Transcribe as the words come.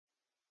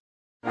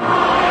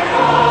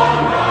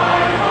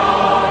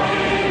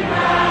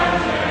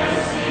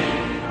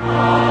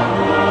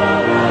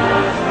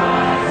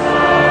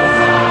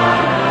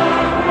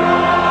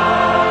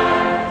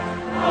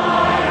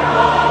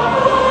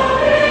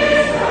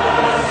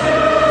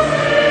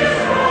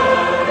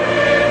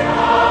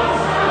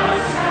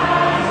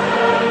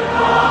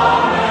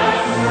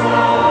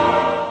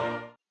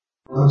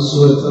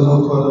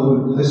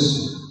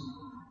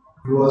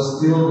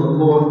still the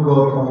Lord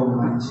God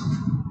Almighty.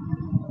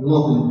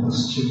 Nothing has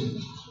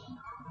changed.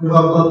 You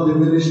have not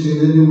diminished in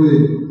any way.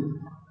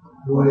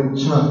 You are in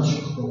charge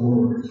of the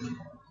world.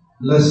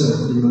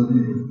 Blessed be your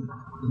name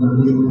in the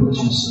name of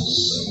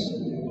Jesus.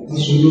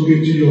 As we look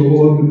into your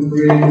word, we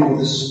pray for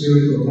the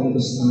spirit of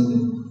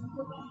understanding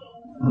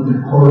and the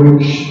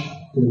courage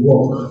to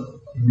walk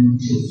in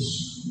truth.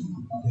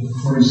 In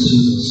Christ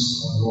Jesus,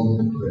 our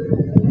Lord, we pray.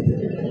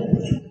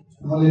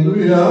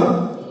 Hallelujah.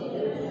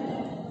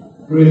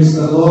 Praise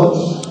the Lord.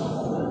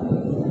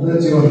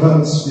 Let your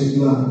hearts be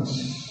glad.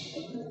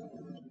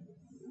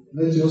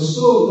 Let your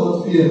soul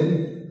not fear.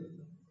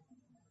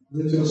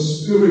 Let your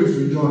spirit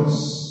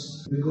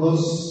rejoice.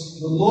 Because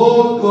the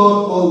Lord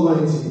God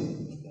Almighty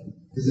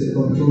is in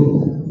control.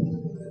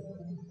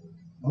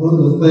 I want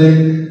to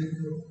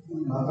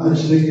thank our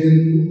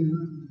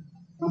Archdeacon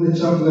and the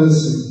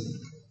chaplaincy.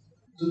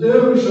 Today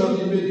we shall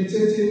be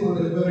meditating on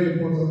a very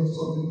important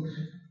topic.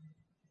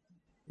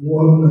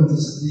 One that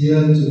is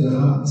dear to the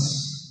heart.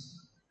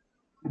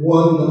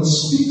 One that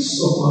speaks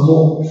of our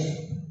Lord.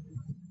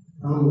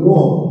 And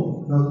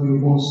one that we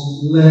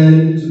must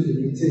learn to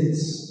imitate.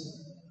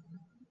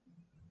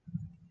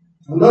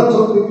 And that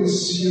topic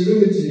is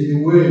humility,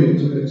 the way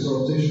to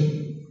exaltation.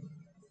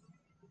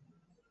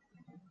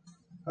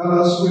 And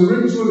as we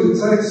read through the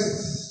text,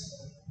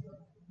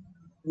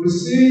 we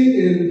see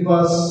in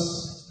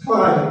verse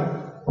 5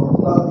 of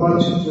that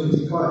Matthew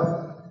 25,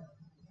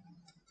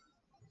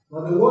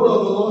 that the word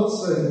of the Lord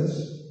said,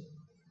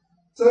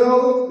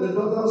 "Tell the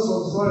daughters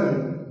of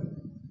Zion,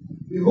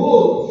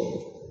 behold,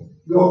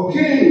 your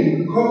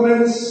king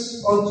cometh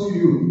unto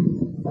you,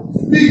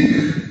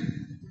 meek,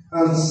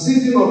 and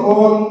sitting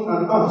upon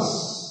an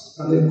ass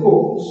and a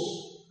colt,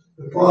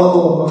 the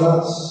foal of an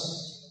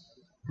ass."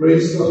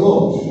 Praise the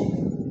Lord.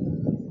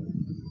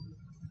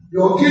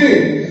 Your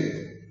king,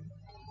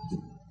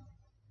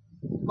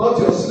 not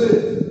your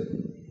slave,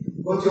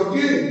 but your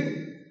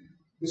king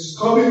is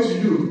coming to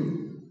you,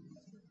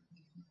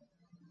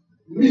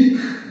 meek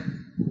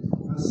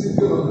and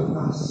sitting on an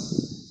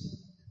ass.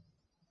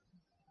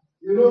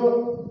 You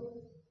know,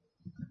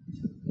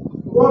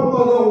 one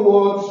other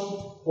word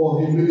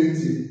for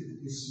humility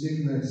is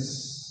meekness.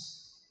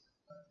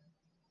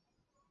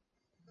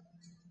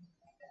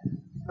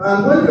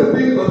 And when you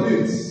think of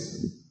it,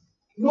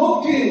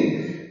 no king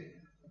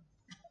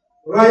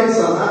rides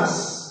an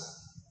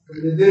ass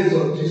in the days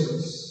of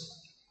Jesus.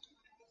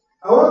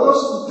 I want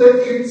us to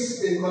take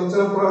it in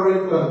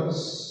contemporary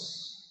terms.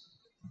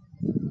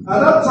 At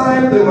that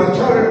time, there were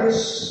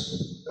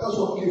chariots. That's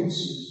what kings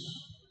used.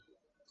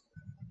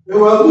 There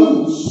were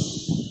bulls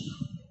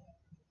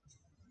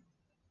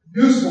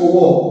used for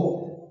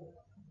war.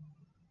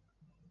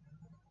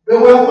 There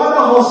were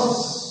other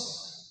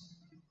horses.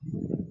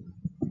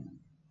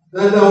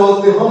 Then there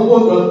was the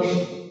humble donkey.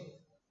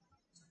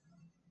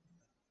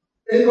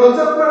 In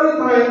contemporary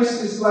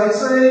times, it's like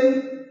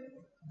saying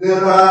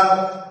there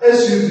are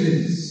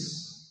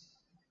SUVs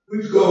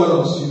which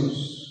governors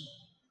use,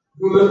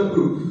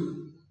 bulletproof.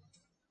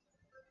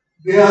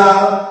 There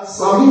are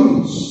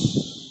saloons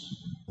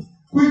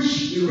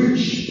which the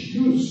rich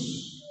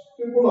use,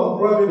 people of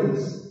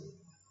prominence.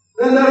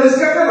 Then there is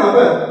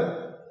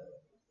Kekanabe.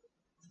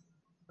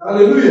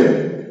 Hallelujah.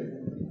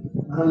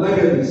 And look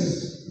at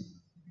this.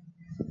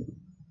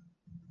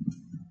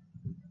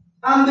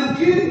 And the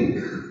king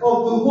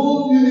of the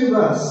whole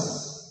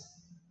universe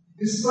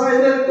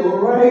decided to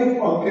ride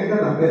on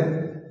Kekanabe.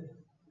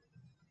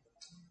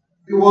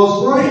 He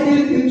was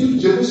riding into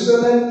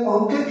Jerusalem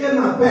on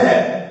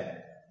Kekanabe.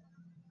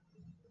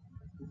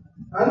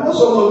 I know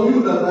some of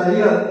you that are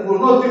here will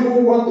not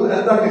even want to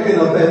enter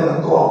Kekanabe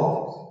at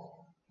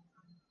all.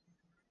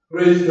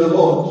 Praise the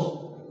Lord.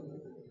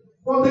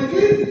 But the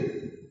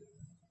king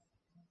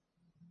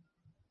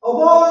of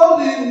all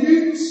the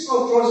means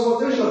of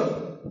transportation,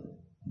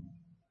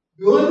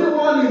 the only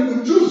one he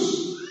could choose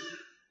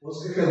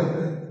was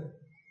Kekanabe.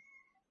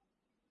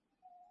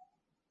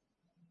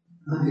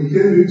 And he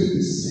came into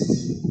the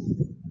city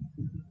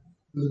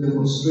to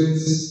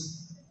demonstrate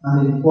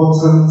an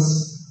important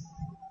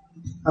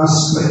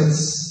aspect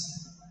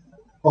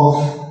of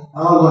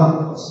our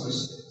life as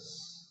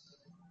Christians.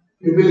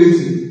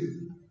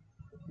 Humility,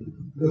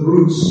 the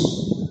roots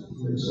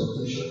of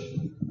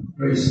exaltation.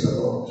 Praise the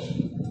Lord.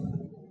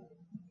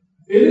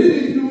 Indeed,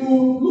 if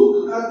you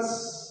look at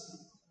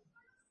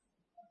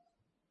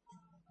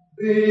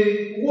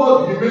the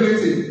word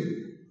humility,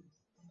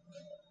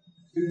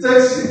 it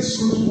takes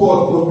its root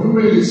word from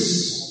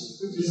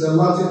humilis, which is a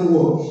Latin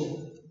word.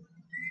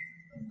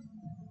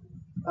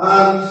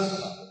 And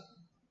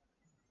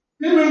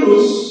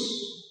humilus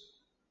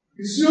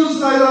is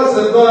used either as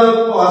a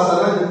verb or as an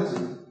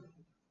adjective.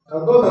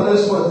 I'm not an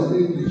expert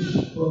in English,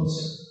 but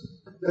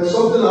there's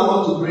something I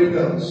want to bring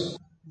out.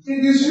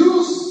 It is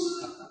used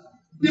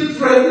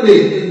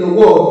differently in the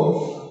world.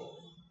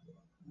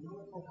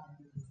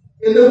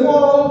 In the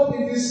world,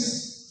 it is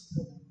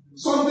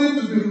something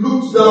to be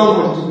looked down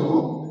on.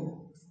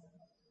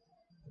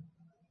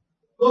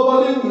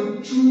 Nobody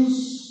will choose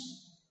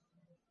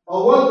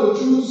or want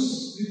to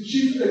choose the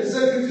chief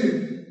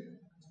executive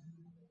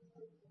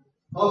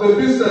of a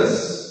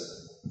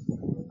business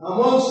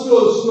amongst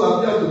those who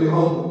appear to be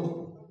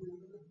humble.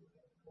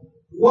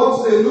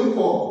 What they look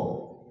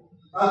for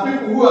are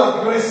people who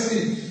are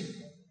aggressive,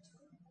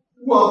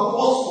 who are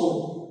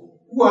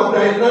forceful, who are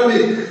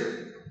dynamic.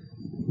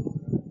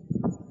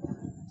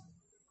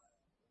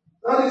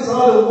 That is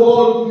how the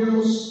world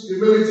views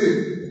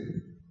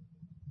humility.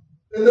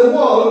 In the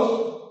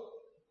world,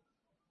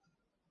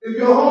 if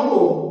you're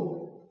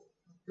humble,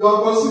 you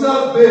are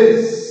considered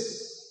base,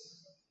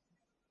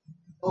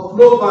 of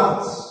low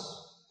parts.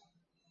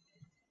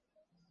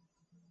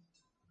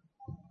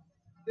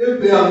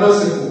 If they are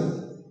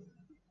merciful,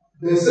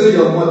 they say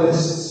you're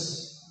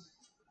modest.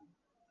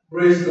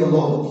 Praise the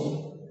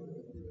Lord.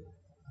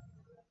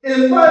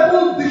 In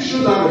Bible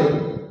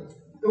dictionary,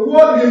 the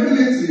word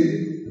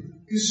humility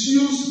is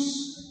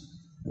used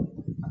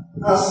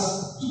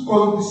as to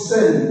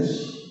condescend,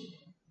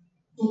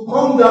 to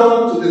come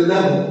down to the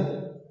level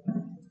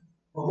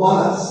of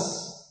others.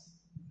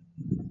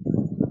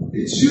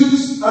 It's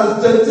used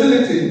as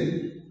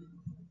gentility.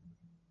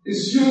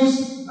 It's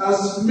used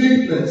as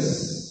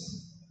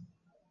meekness,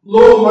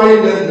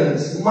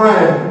 low-mindedness,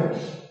 mild.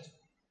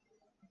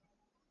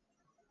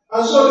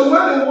 And so the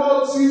way the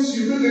world sees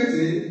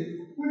humility,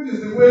 which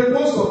is the way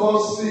most of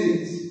us see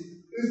it,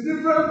 is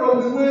different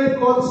from the way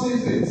God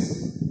sees it.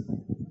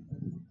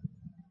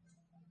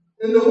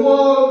 In the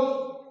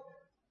world,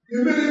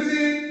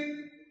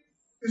 humility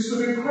is to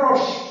be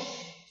crushed,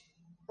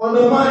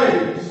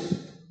 undermined,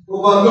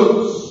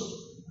 overlooked.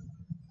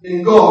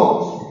 In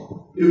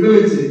God,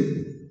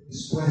 humility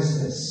is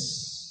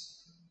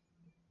priceless.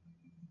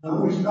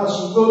 And as we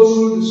go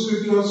through the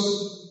scriptures,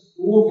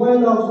 we will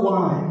find out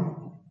why.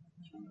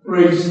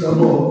 Praise the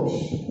Lord.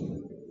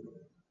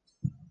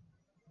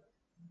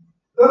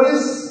 There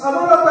is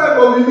another type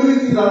of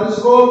humility that is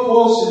called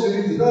false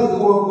humility. That's the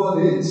one God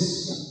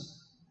hates.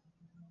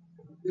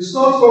 It's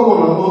not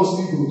common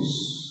amongst Hebrews.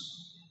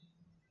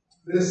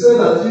 They say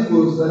that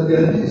Hebrews, that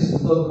their knees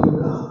do not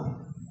go down.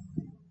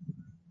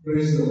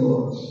 Praise the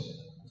Lord.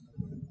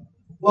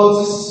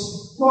 But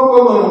it's not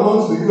common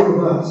amongst the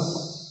Yorubas.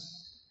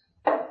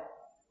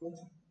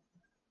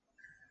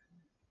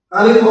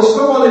 And it was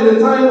common in the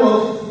time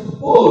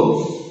of old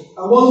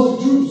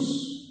amongst the Jews.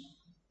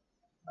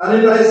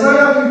 And in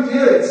Isaiah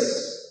 58,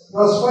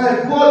 verse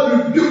 5,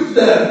 God rebuked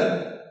them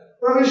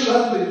very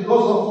sharply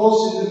because of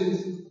false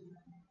humility.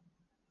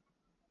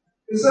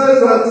 He says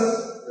that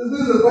this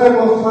is the type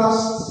of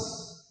fast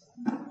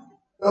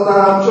that I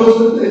have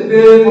chosen a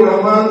day for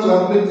a man to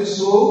afflict his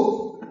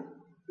soul.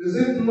 Is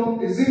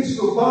it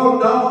to bow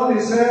down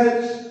his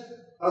head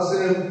as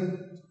a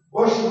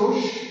bush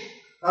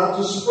and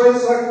to spread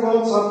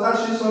sackcloth and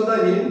ashes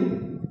under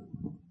him?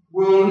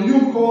 Will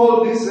you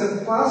call this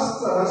a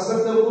fast and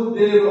acceptable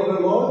day of the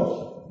Lord?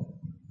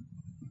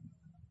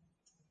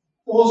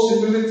 False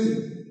humility,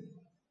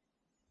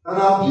 an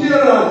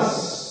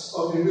appearance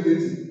of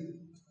humility,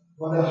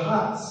 but the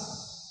heart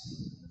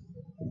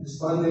is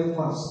standing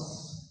fast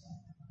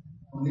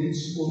on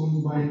its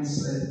own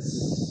mindset.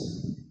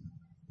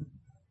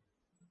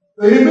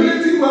 The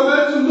humility we're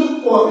meant to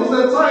look for is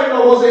the type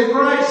that was in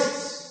Christ.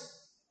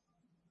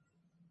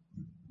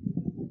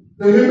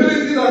 The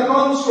humility that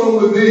comes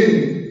from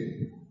within.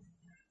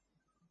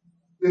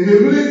 The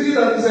humility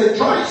that is a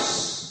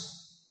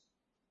choice.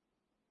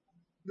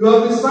 You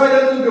have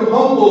decided to be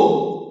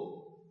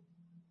humble.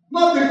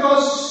 Not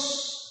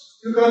because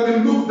you can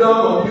be looked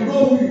down on. You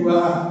know who you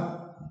are.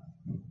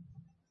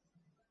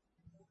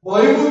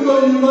 Or even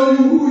though you know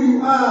who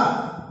you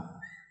are,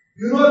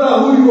 you know that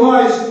who you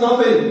are is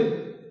nothing.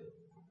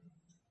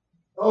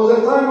 There was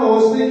a time I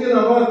was thinking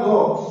about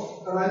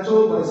God, and I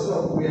told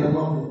myself, we are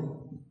nothing.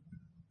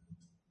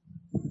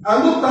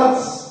 I looked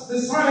at the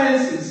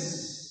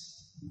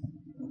sciences.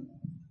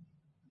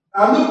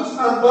 I looked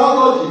at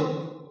biology,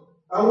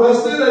 and we're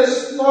still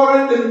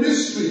exploring the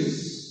mysteries.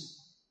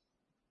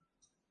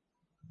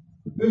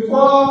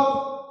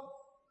 Before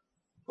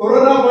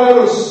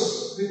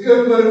coronavirus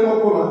became very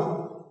popular,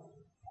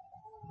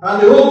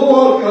 and the whole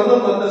world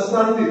cannot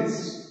understand it.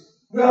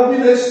 We have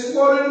been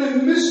exploring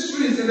the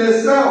mysteries in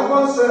a cell,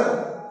 one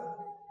cell.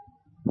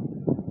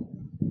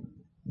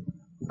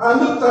 I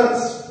looked at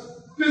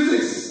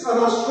physics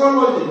and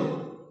astrology.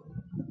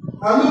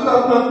 I looked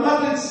at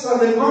mathematics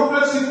and the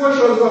complex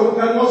equations that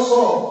we cannot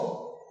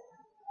solve.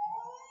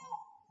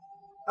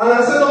 And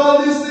I said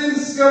all these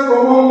things came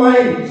from our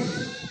mind.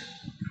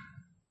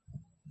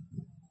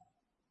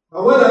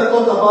 And when I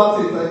thought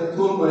about it, I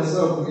told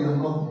myself, we are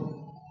nothing.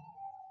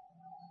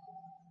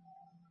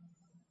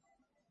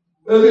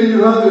 Maybe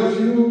you have a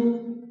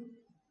few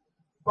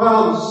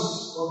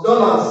pounds or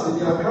dollars in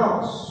your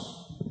account,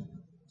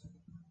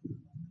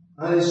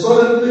 and it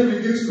suddenly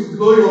begins to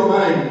blow your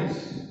mind.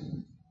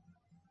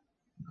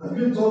 Have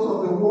you thought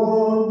of the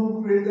one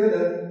who created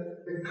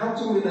a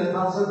cattle in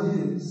 1,000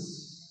 hills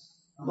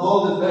and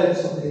all the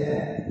birds of the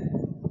air?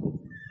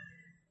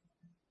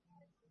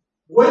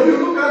 When you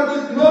look at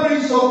the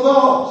glories of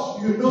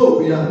God, you know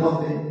we are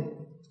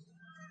nothing.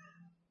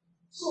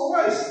 So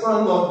why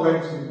stand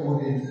upright before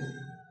Him?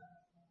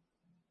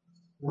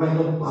 Why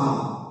not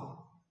bow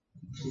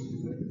through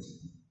humility.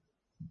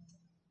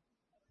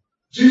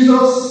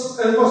 Jesus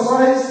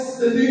emphasized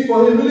the need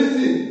for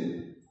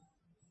humility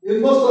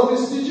in most of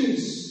his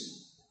teachings.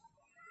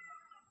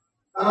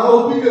 And I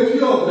will pick a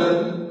few of them.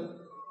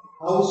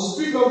 I will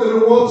speak of the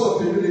rewards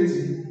of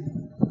humility,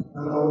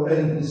 and I will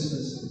end this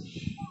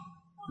message.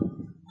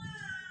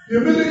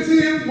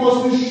 Humility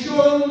must be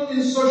shown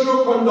in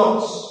social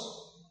conduct.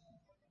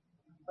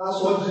 That's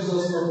what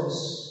Jesus taught us.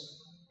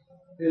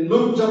 In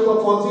Luke chapter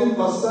 14,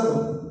 verse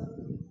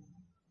 7,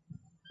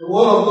 the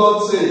word of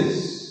God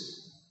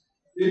says,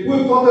 He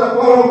put forth a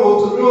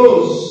parable to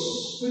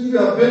those which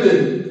were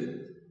bidden,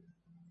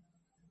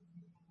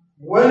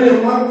 when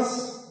he marked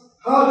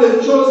how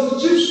they chose the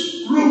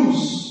chief rooms,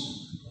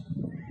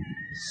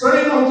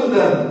 saying unto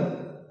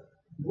them,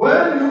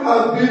 when you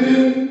are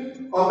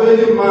bidding of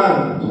any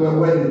man to a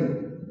wedding,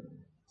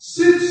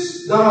 sit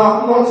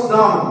thou not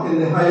down in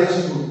the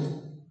highest room,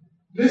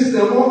 lest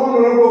a more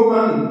honorable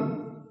man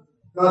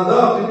than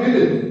thou be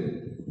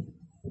bidden.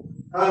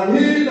 And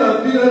he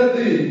that biddeth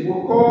thee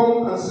will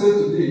come and say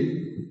to thee,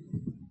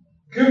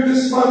 give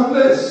this man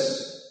place,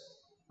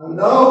 and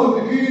thou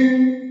will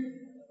begin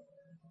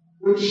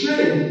with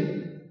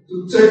shame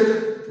to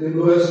take the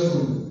lowest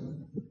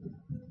room.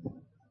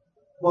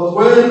 But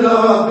when thou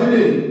art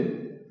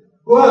bidding,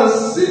 go and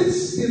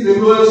sit in the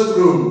lowest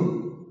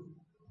room.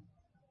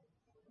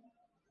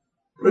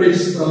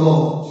 Praise the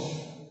Lord.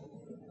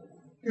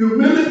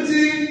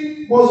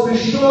 Humility must be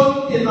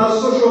shown in our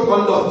social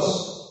conduct.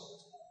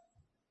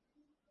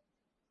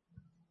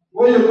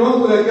 When you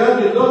come to a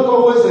gathering, don't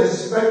always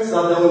expect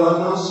that they will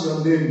announce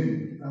your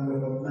name and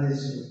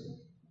recognize you.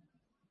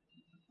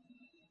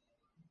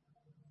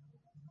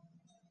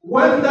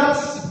 When that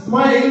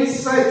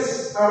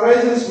mindset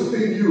arises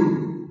within you,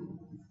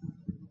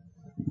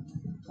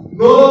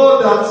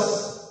 know that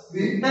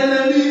the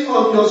enemy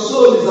of your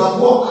soul is at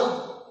work.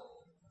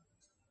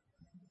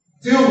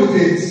 Deal with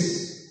it.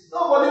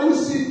 Nobody will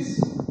see it.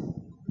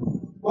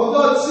 But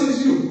God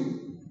sees you.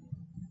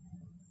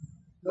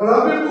 There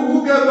are people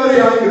who get very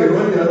angry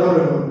when they are not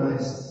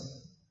recognized.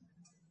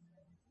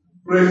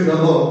 Praise the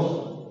Lord.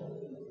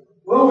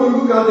 When we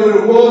look at the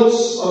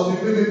rewards of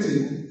humility,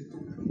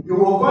 you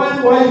will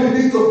find why you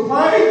need to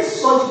fight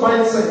such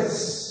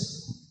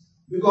mindsets.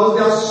 Because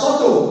they are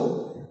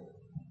subtle,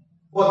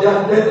 but they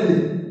are deadly.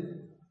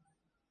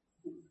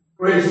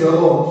 Praise the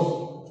Lord.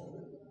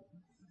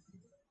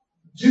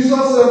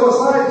 Jesus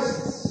emphasized,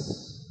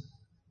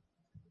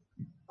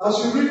 as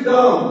you read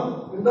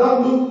down in that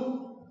Luke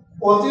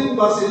 14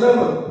 verse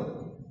 11,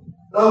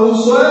 that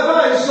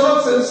whosoever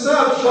exalts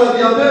himself shall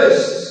be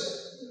abased,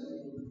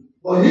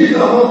 but he that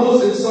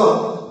humbles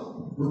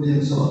himself will be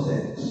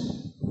exalted.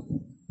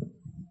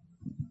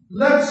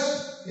 Let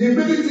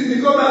humility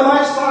become a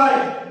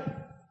lifestyle.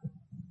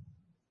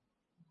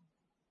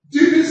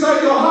 Deep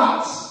inside your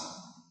heart.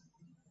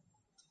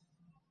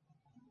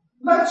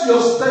 Let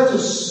your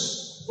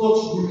status not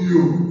rule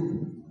you.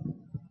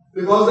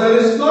 Because there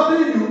is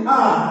nothing you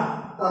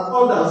are that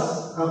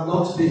others have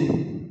not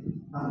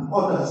been, and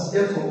others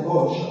yet from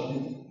God shall be.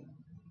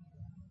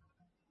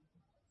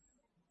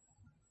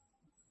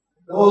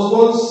 There was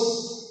once,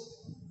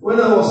 when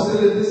I was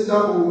still in this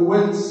chapel,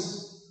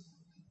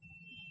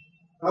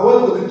 I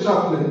went to the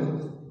chaplain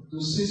to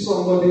see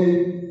somebody,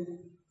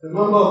 a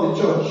member of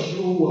the church,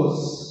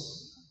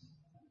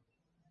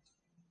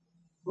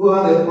 who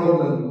had a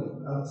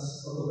problem at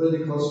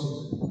orthopedic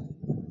hospital.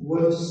 We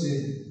went to see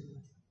him.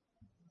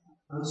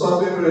 And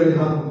something really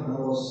happened.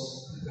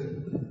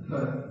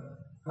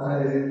 I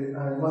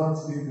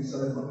laughed deep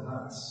inside my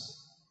heart.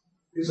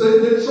 He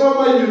said, the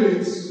trauma unit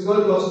is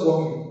not just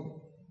working.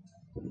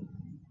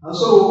 And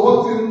so we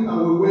walked in and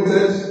we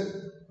waited.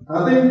 I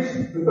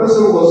think the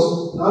person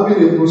was having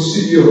a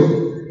procedure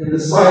in the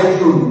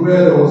side room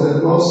where there was a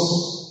nurse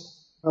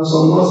and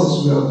some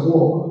nurses were at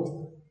work.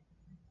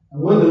 And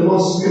when the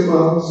nurse came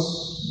out,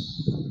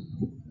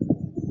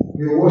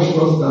 he washed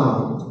us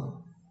down.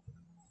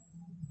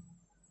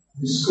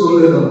 He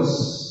scolded us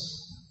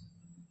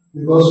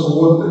because we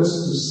wanted to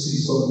see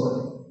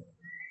somebody.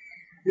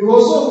 He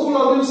was so full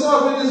of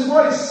himself in his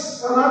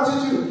voice and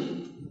attitude.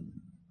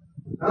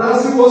 And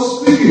as he was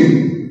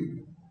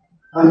speaking,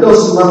 I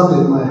just laughed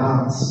in my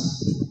heart.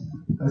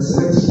 I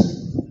said,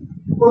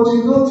 but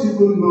you don't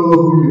even know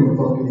who you're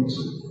talking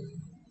to.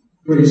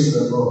 Praise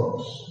the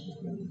Lord.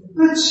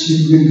 Let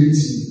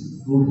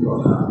humility rule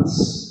your hearts.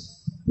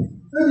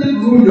 Let it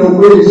rule your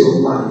ways of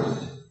life.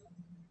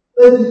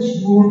 Let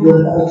it rule your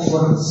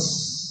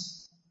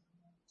utterance.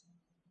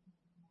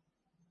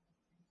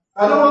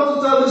 I don't want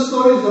to tell the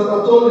stories that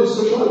are told in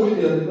social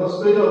media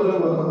because many of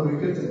them are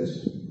fabricated.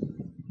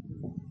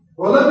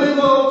 But let me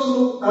go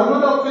to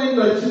another thing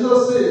that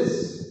Jesus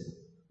says.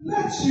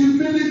 Let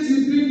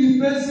humility be the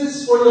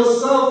basis for your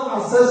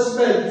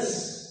self-assessment.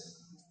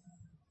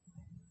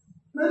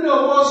 Many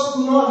of us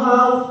do not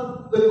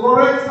have the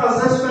correct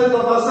assessment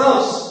of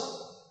ourselves.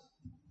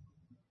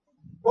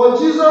 But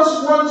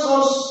Jesus wants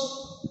us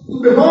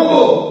to be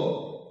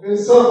humble in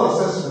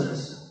self-assessment.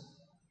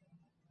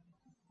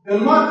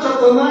 In Mark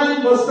chapter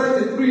 9 verse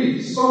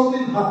 33,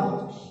 something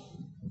happened.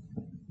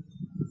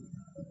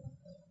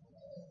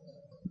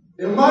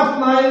 In Mark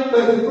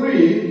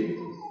 9:33,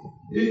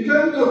 he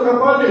came to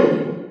Capernaum,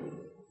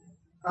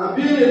 and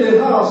being in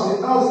the house,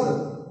 he asked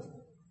them,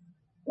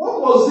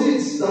 "What was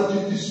it that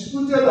you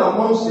disputed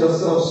amongst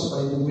yourselves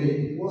by the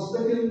way?" He was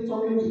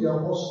talking to the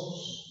apostles.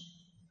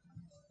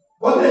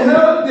 But they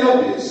held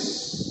their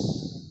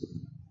peace.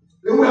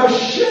 They were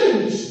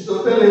ashamed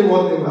to tell him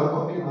what they were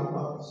talking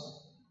about.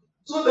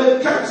 So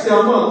they kept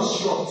their mouths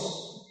shut.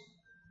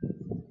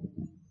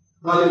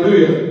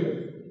 Hallelujah.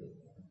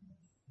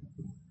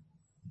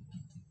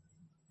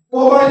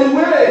 For by the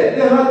way,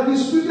 they had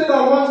disputed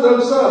amongst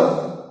themselves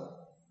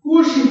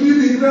who should be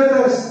the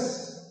greatest.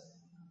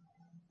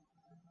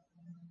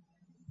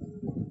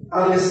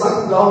 And he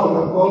sat down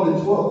and called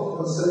the 12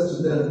 and said to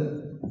them,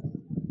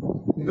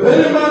 "If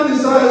any man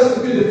desires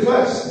to be the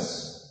first,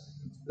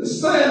 the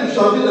same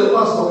shall be the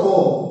last of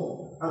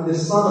all, and the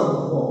servant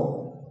of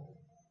all."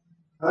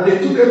 And he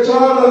took a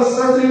child and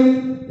set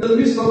him in the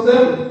midst of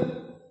them.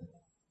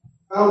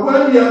 And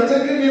when he had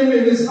taken him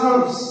in his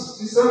arms,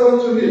 he said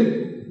unto him,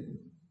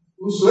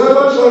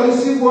 "Whosoever shall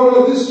receive one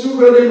of these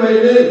children in my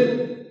name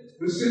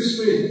receives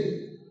me,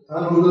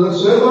 and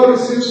whosoever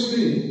receives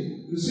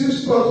me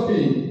receives not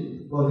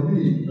me, but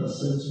he that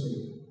sent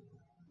me."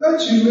 Let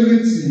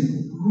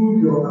humility rule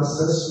your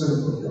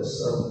assessment of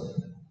yourself.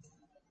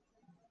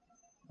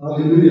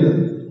 Hallelujah.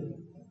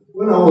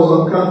 When I was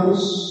on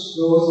campus,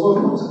 there was one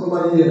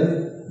particular year.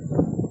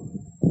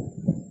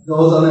 There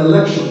was an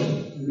election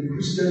in the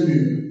Christian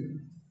Union.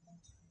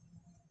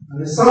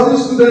 And a certain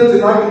student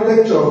in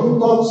architecture who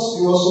thought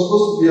he was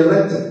supposed to be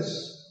elected.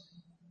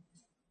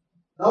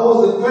 That was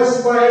the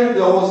first time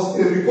there was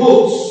a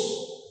revolt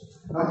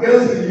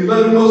against the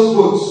unanimous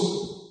votes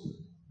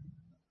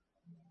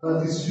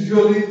that is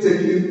usually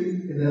taken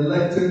in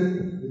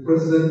electing the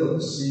president of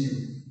the CU.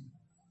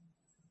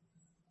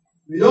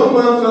 The young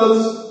man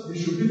felt he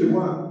should be the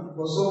one,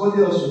 but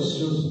somebody else was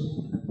chosen.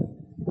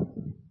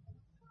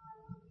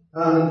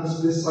 And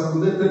they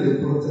circulated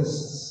a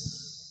protest.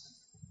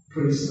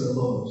 Praise the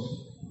Lord.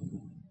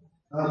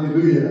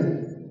 Hallelujah.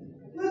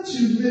 Let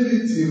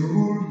humility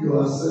rule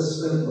your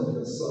assessment of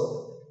yourself,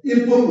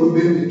 even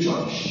within the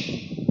church.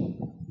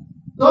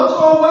 Don't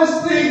always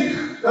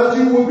think that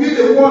you will be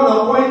the one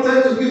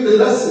appointed to give the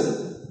lesson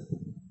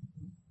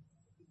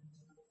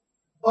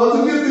or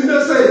to give the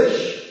message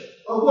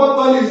of what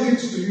God is it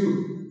to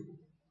you.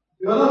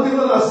 You are not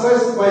even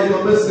assessed by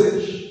your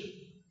message.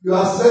 You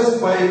are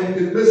assessed by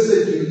the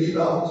message you give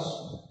out.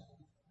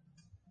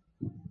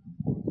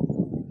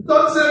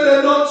 Don't say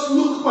they don't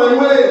look my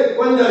way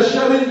when they are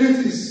sharing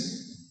duties.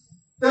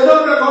 They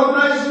don't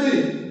recognize me.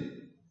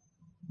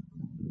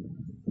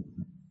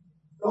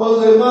 There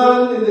was a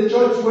man in the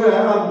church where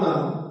I am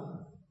now.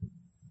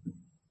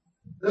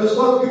 They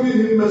stopped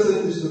giving him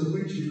messages to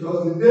preach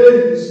because the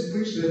day he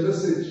preached the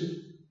message,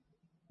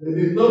 they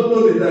did not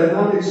know the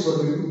dynamics or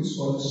the roots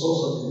or the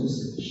source of the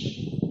message.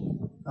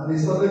 And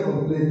he started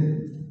complaining.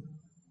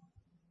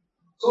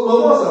 Some of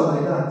us are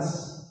like that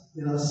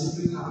in our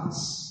secret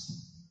hearts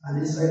and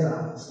inside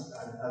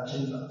our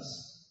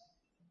chambers.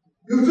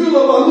 You feel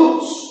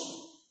overlooked.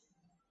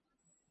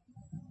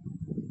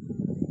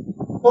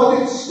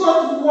 But it's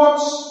not what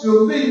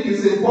you think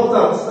is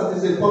important that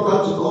is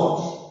important to God.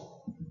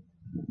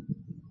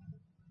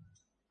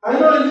 I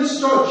know in this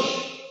church,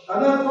 a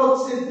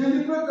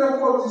deliberate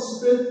effort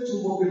is made to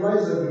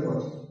mobilize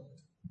everybody.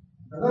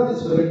 And that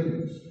is very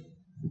good.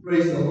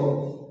 Praise the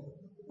Lord.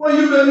 But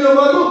you may be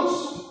overlooked.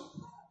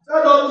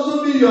 That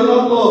doesn't mean you're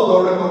not loved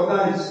or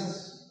recognized.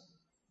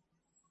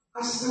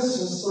 Assess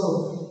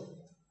yourself.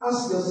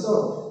 Ask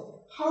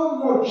yourself, how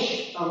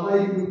much am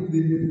I even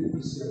living the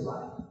Christian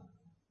life?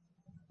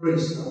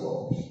 Praise the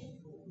Lord.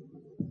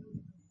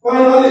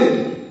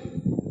 Finally,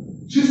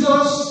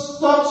 Jesus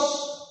taught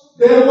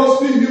there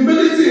must be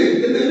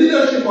humility in the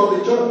leadership of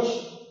the church.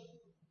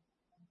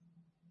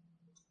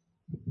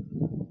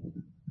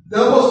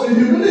 There must be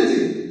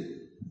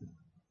humility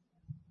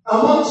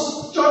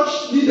amongst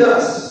church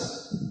leaders,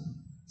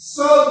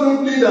 cell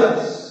group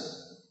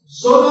leaders,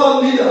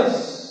 zonal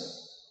leaders.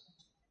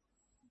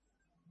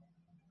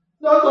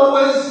 Don't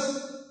always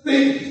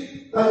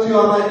think that you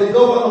are like the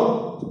governor.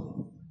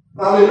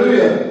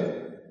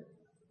 Hallelujah.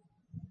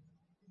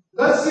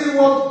 Let's see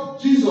what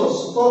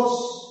Jesus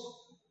taught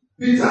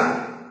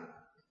Peter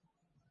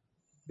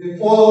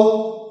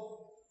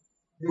before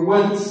he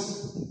went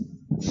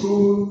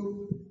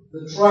through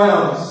the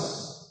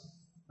trials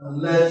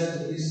and led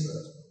to Easter.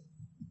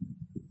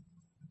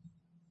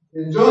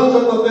 In John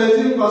chapter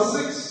 13, verse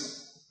 6,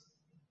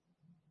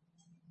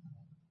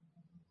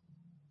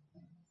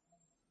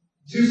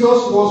 Jesus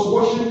was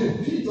washing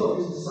the feet of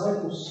his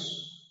disciples.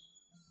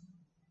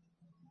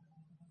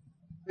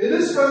 In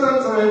this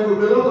present time, we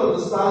may not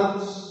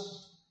understand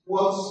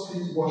what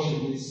feet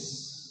washing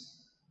is.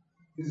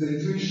 It's a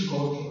Jewish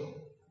culture.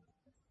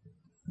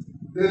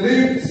 They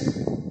lived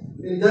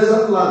in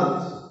desert land.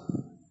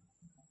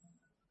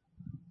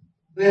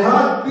 They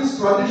had this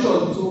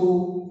tradition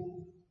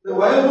they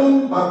were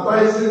even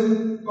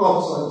baptizing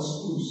cups and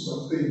schools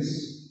and things.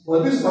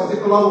 But this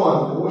particular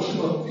one, the washing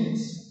of feet,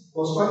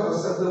 was quite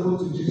acceptable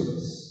to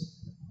Jesus.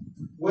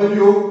 When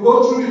you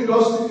go through the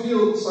dusty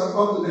fields and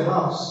come to the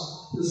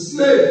house, the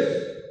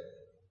slave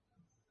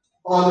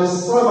or the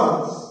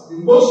servant, the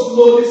most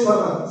lowly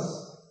servant,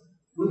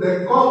 with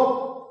a cup,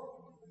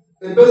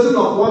 a basin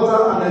of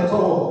water, and a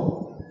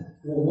towel,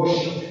 will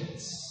wash your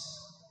feet.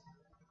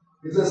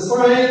 It's a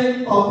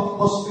sign of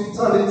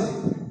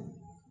hospitality,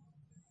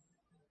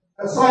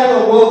 a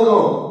sign of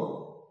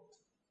welcome.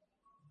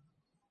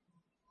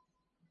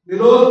 You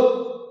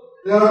know,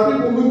 there are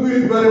people who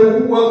do it very well,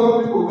 who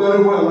welcome people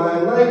very well. I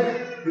like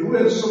the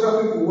way the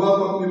soccer people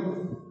welcome people.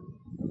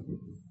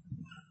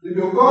 If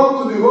you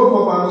come to the home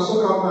of an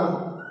soccer man,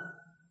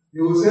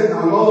 you will say,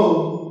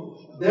 hello,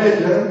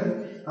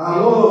 Deje,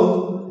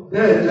 hello,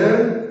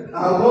 Deje,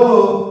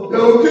 hello. They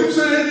will keep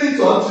saying it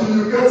until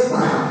you get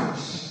tired.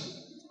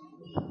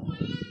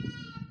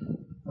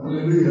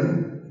 Hallelujah.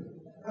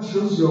 That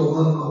shows you're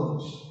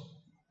welcomed.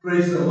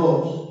 Praise the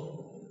Lord.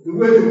 The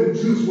way the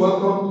Jews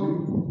welcomed you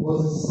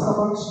was the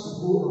servants to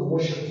go and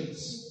wash your feet.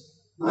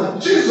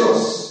 And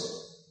Jesus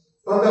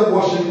started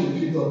washing the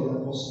feet of the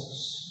apostles.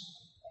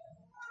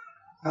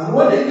 And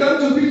when he came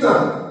to Peter,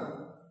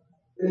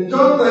 in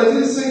John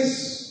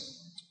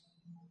 13:6,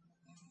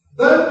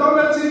 then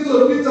cometh he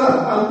to Peter,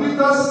 and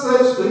Peter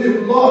said to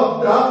him,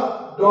 Lord,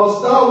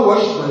 dost thou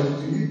wash my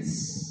feet?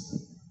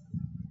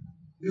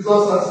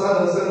 Jesus answered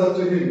and said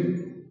unto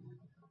him,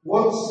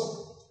 what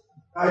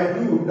I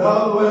do,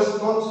 thou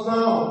knowest not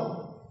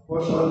now,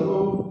 but shalt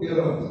know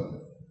hereafter.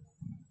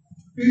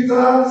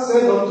 Peter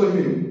said unto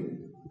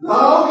him,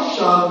 thou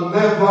shalt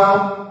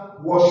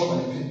never wash my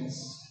feet.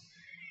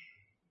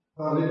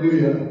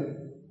 Hallelujah.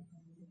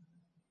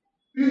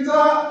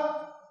 Peter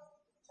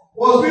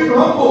was being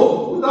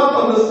humble without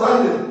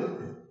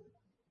understanding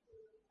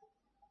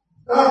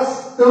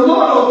that the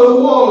Lord of the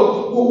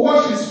world will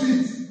wash his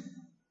feet.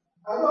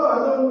 I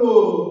don't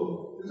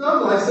know. It's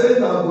not like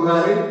saying that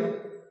Buhari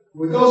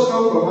will just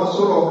come from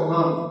Asorok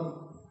now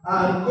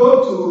and go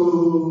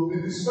to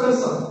the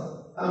dispenser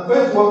and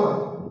fetch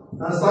water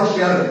and start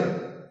sharing.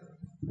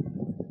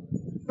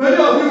 Many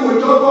of you will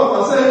jump up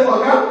and say,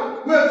 okay,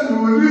 wait, we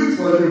will do it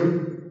for you.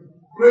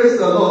 Praise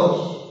the Lord.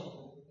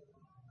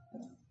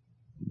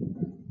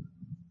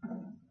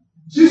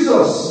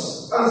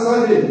 Jesus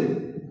answered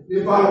him,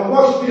 if I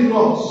wash thee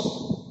not,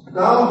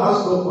 thou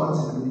hast no part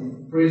in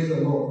me. Praise the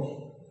Lord.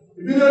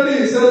 Immediately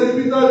he said,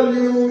 Peter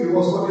knew he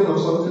was talking of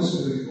something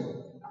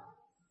spiritual.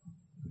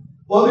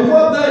 But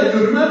before then,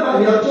 you remember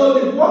he had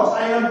told him, what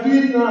I am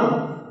doing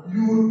now,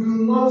 you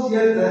do not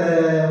yet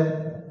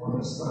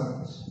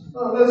understand.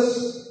 Now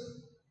let's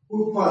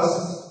move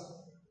fast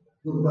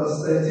to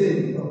verse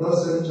 13 of that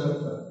same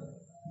chapter.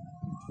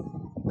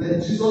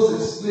 Then Jesus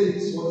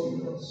explains what he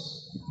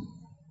does.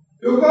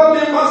 You call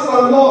me Master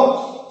and Lord,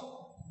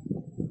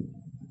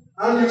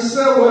 and you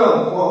say,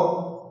 well,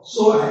 for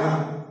so I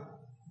am.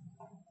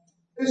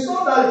 It's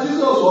not that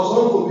Jesus was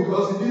humble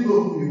because he didn't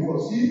know who he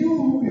was. He knew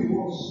who he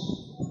was.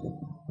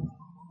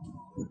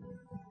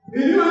 He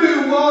knew who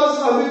he was,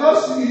 and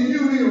because he knew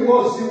who he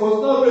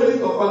was not ready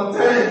to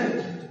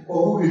contend for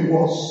who he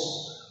was.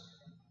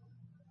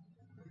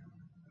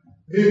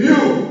 He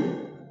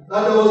knew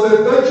that there was a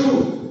virtue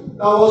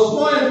that was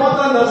more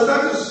important than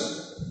status.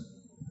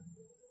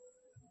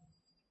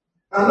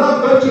 And that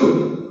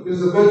virtue is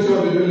the virtue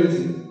of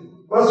humility.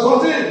 Verse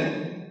 14.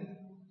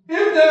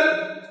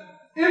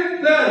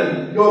 If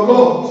then your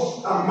Lord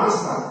and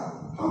Master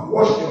have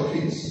washed your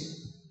feet,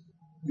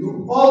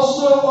 you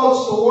also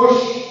ought to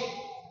wash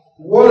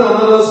one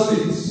another's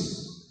feet.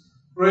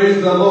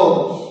 Praise the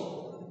Lord.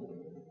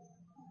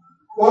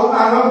 For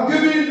I have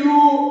given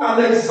you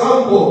an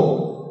example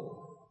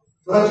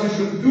that you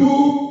should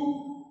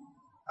do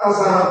as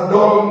I have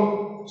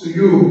done to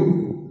you.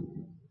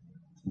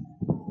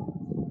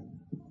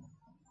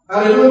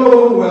 I don't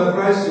know who were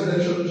Christ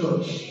Redemption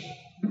Church.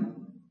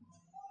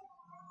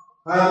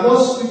 I am not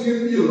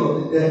speaking ill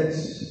of the dead.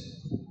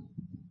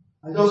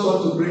 I just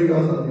want to bring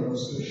out an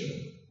illustration.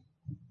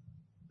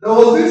 There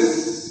was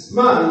this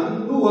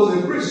man who was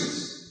a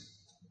priest.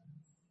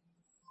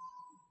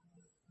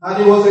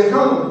 And he was a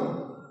canon.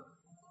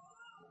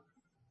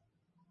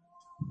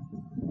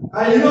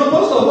 And you know,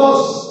 most of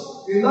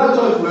us in that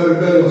church were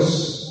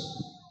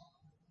rebellious.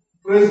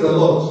 Praise the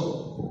Lord.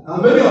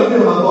 And many of you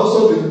have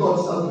also been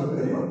taught that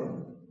rebellion.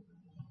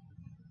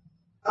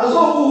 And so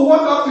we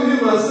walk up to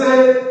him and say,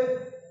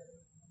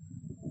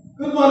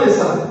 good morning,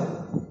 sir.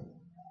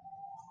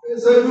 He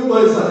said, good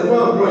morning, sir. They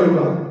want to draw you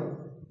back.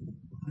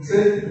 He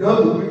said, you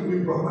have to greet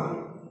me properly.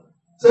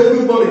 He said,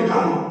 good morning,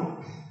 come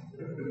on.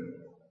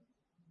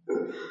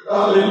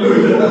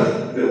 Hallelujah.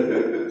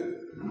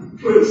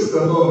 Praise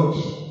the Lord.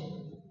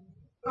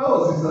 That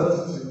was his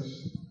attitude.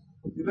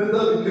 He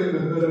later became a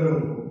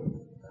venerable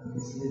and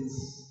his mates.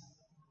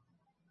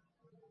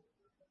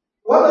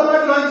 What am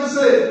I trying to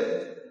say?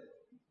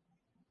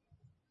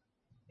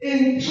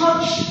 In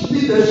church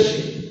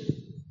leadership,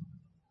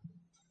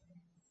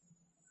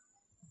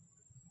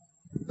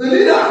 the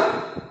leader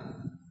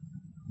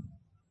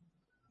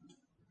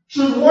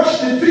should wash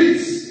the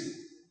feet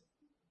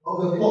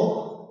of the flock.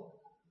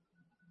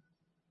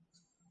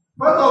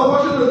 Part of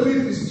washing the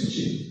feet is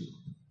teaching.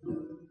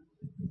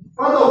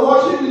 Part of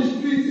washing his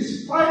feet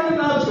is finding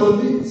out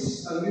your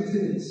needs and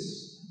meeting it.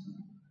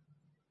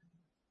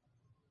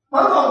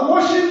 Part of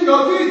washing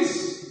your feet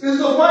is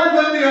to find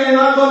when they are in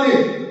agony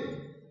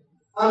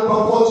and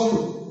comfort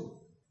you.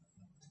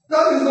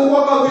 That is the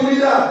work of the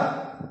leader.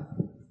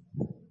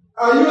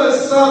 Are you a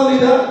cell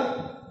leader?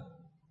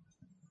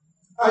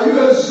 Are you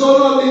a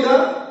zonal leader?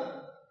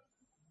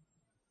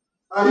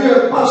 Are you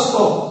a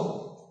pastor?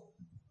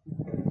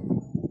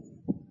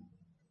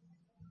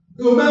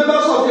 Do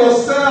members of your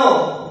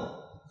cell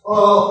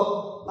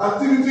or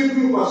activity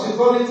group, as you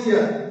call it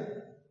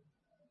here,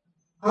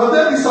 have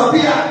they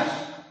disappeared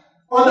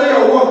under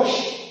your watch?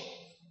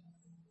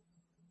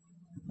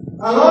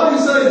 And all you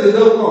say is they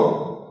don't come.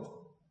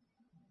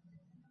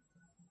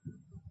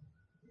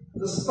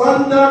 The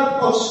standard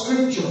of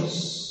scriptures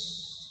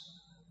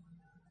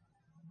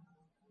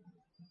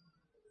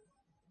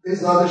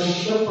is that the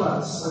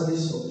shepherd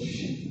service of the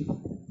sheep.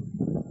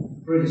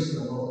 Praise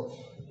the Lord.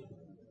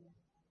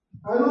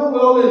 I know we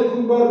all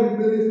Cuba with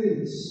many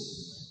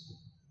things,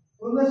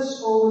 but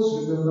let's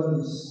always remember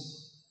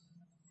this.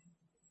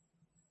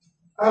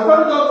 I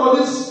thank God for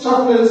this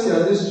chaplaincy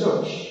at this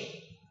church,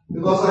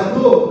 because I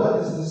know that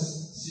is the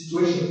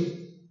situation.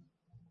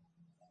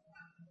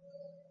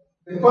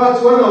 In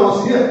fact, when I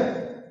was here,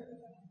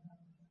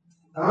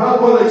 I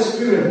had one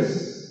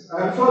experience.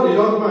 I'm sure the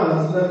young man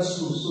has left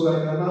school, so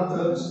I cannot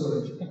tell the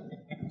story.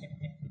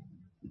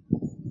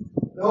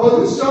 There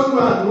was this young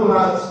man who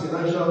had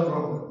financial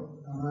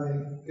problem, and I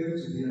came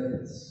to hear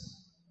it.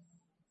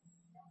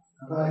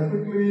 And I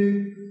quickly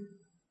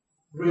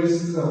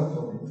raised help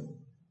for him.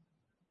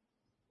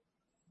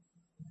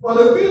 But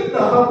the thing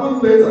that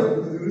happened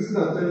later is the reason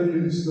I'm telling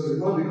you this story,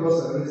 not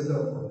because I raised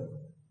help for him.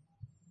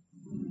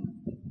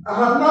 I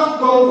had not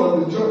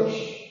gone from the church.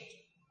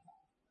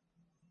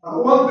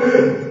 And one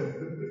day,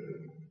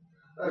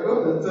 I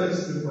got a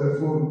text in my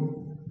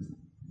phone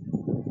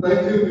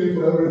thanking me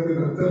for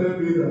everything and telling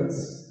me that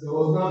there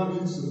was no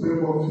need to pay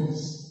more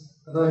fees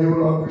and that he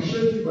will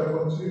appreciate if I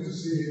continue to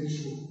see him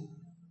through.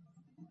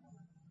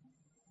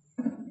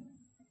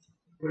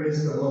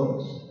 Praise the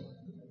Lord.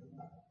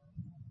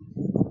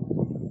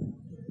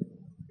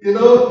 You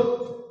know,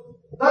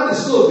 that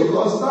is so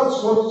because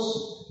that's what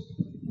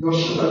your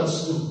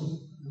shepherds do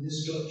in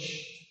this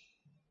church.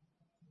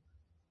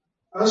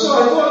 And so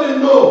I told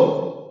him,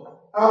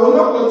 no, I will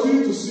not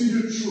continue to see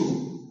you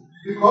through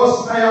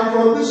because I am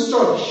from this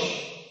church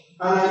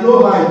and I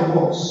know how it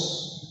works.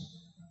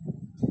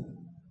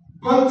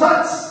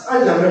 Contact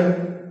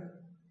Ajame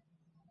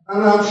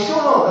and I'm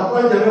sure that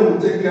Ajame will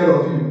take care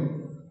of you.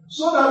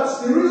 So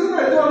that the reason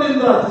I told him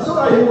that is so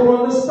that he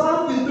will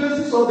understand the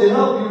basis of the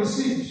help he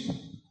received.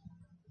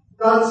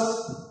 That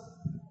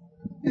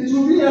it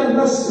will be a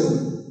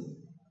lesson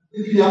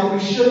if he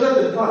appreciated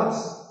the fact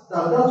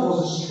that that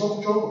was the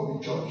structure of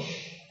the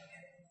church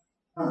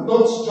and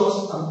not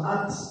just an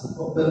act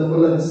of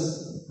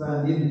benevolence by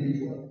an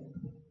individual.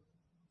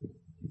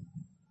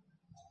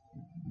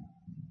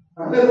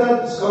 I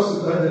later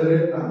discussed with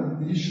Ajere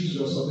and the issues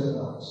were sorted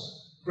out.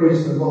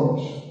 Praise the Lord.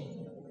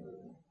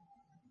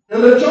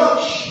 In the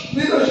church,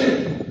 leadership,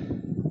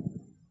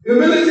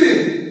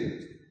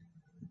 humility,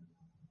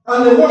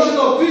 and the washing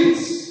of feet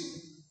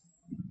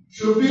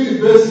should be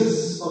the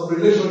basis of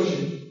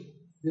relationship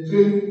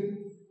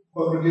between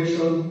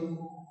congregation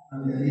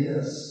and their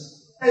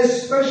leaders,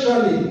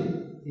 especially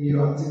in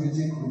your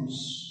activity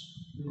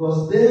groups,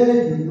 because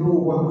there you know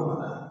one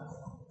another.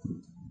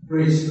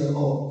 Praise the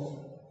Lord.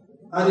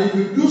 And if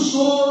you do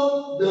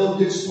so, there will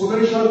be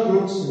exponential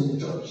growth in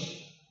the church.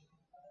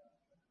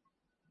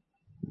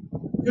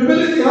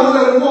 Humility has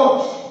a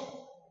reward.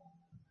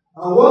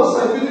 And once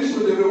I finish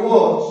with the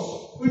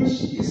reward,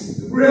 which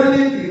is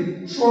really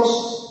the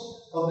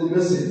trust of the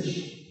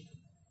message,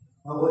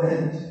 I will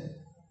end.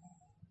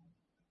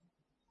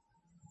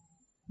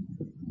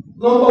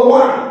 Number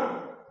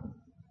one,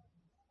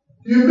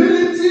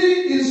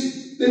 humility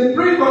is the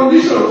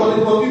precondition for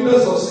the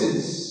forgiveness of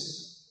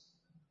sins.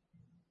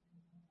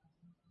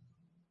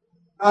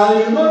 And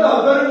you know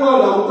that very well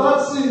that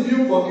without sin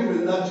being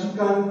forgiven, that you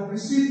can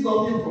receive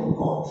nothing from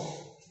God.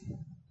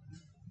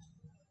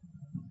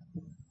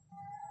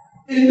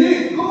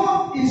 Indeed,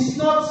 God is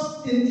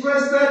not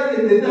interested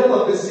in the death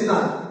of the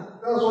sinner.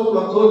 That's what we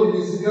are told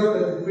in Ezekiel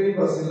 33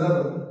 verse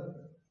 11.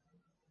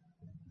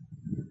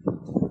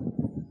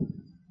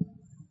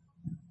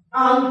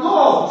 And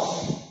God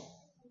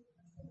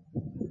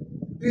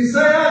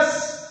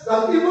desires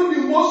that even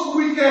the most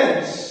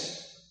wicked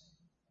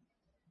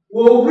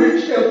will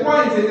reach a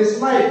point in his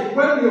life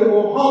when he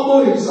will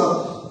humble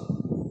himself.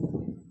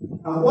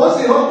 And once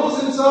he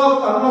humbles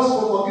himself and asks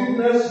for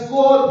forgiveness,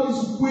 God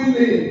is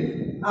willing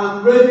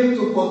and ready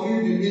to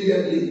forgive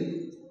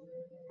immediately.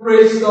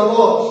 Praise the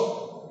Lord.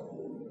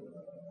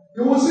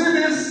 You will see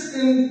this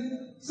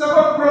in 2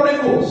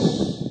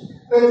 Chronicles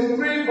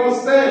 33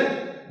 verse 10.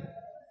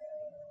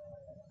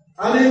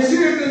 And you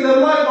see it in the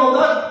life of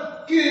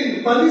that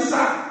king,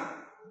 Manasseh.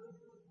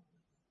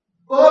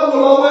 God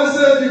will always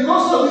say,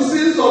 because of the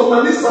sins of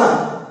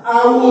Manasseh,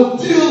 I will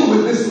deal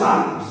with this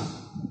land.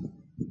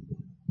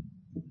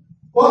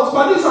 But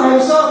Manasseh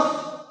himself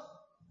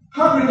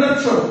had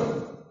redemption.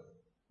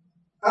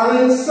 And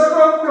in 2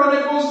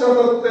 Chronicles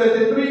chapter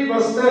 33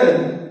 verse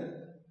 10,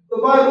 the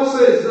Bible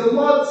says, the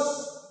Lord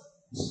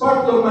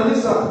spake to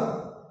Manasseh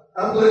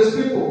and to his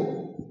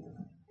people,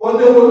 but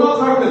they will not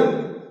hearken.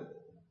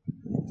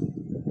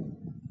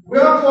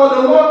 Wherefore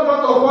the Lord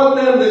brought upon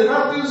them the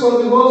captives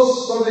of the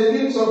hosts of the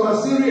kings of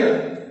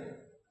Assyria,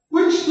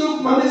 which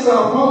took Manasseh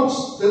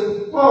amongst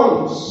the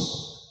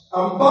thorns,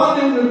 and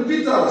bound him with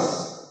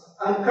fetters,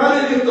 and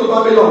carried him to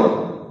Babylon.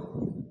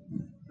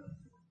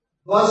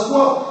 Verse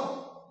 12.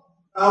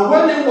 And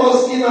when he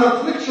was in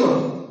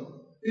affliction,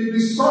 he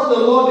besought the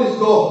Lord his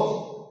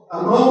God,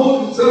 and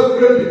humbled himself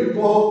greatly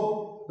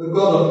before the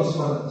God of his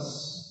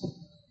fathers,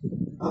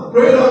 and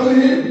prayed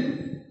unto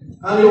him,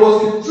 and he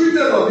was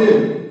entreated of him,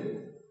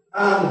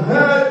 and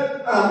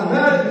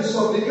heard his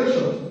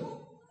supplication,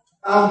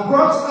 and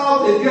brought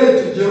out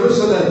again to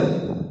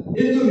Jerusalem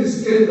into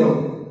his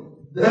kingdom.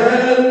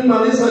 Then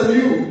Manasseh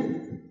knew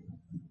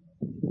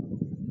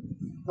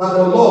that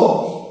the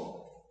Lord,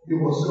 he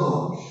was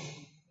God.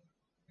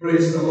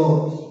 Praise the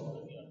Lord.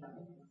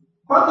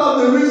 Part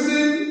of the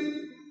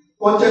reason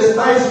for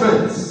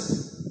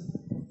chastisements,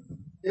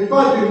 in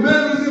fact, the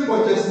main reason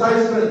for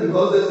chastisement,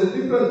 because there's a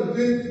difference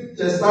between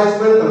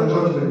chastisement and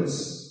judgments.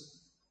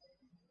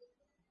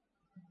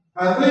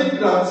 I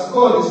think that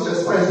God is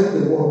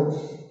chastising the world.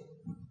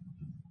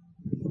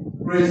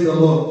 Praise the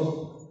Lord.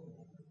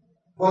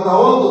 But I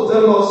want to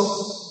tell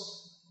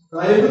us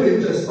that even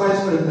in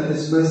chastisement there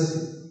is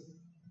mercy.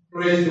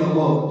 Praise the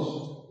Lord.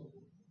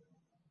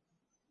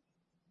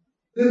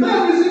 The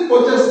main reason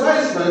for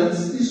chastisement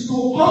is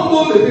to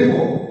humble the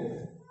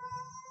people,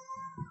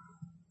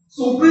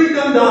 to bring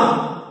them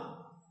down.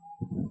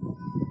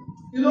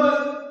 You know,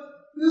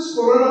 this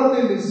corona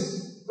thing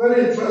is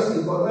very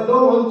interesting, but I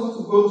don't want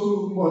to go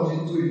too much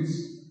into it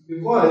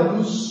before I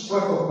lose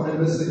track of my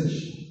message.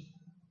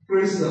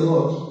 Praise the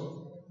Lord.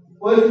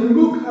 Well, if you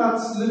look at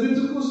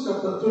Leviticus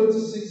chapter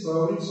 26,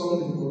 I'll read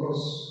something for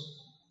us.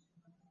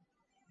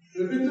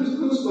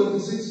 Leviticus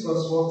 26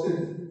 verse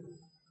 14.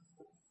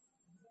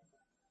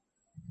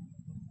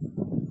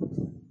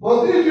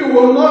 But if you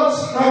will not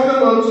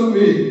hearken unto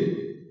me,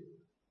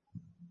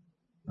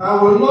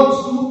 I will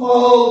not do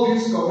all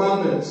these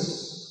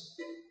commandments.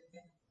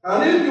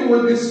 And if you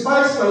will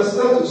despise my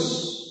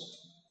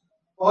statutes,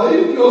 or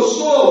if your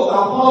soul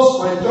abhors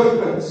my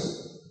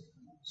judgments,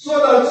 so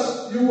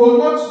that you will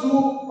not do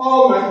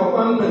all my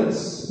commandments,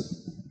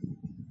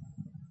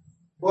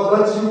 but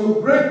that you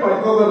will break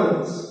my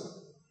covenant,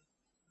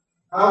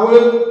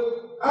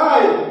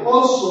 I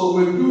also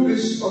will do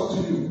this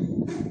unto you.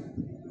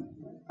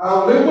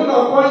 I will even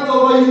appoint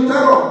over you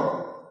terror.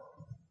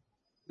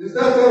 Is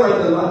there terror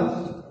in the land?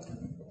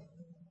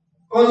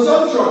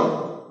 Consumption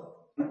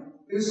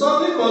is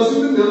something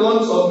consuming the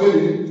lungs of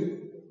many.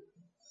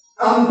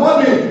 And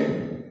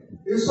burning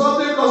is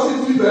something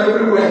causing fever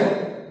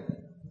everywhere.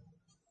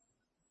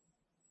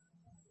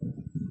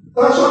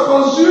 That shall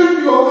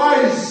consume your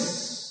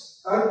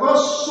eyes and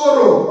cause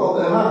sorrow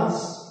of the heart.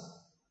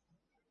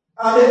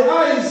 And the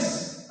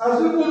eyes,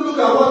 as people look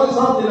at what is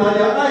happening, are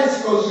their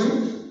eyes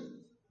consumed?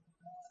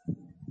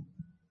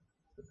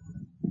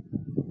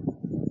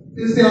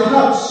 Is their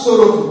heart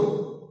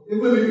sorrowful,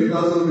 even if it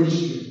doesn't reach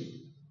you?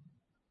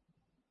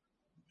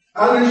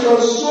 And you shall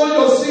sow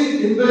your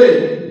seed in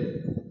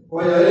vain,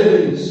 for your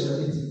enemies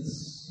shall eat it.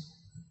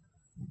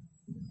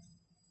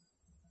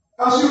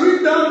 As you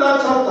read down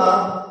that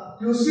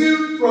chapter, you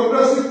see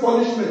progressive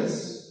punishments.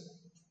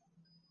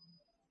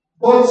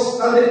 But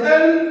at the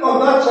end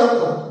of that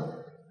chapter,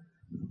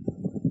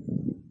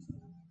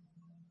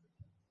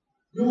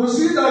 you will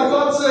see that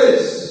God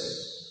says,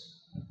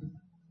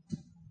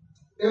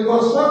 in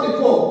verse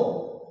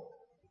 44,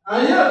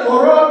 and yet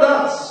for all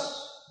that,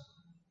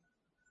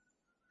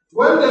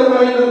 when they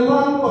were in the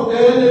land of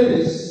their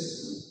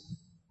enemies,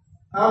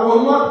 I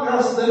will not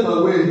cast them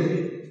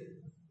away,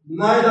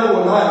 neither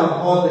will I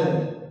abhor them,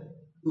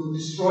 to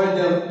destroy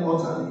them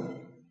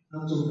utterly,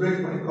 and to break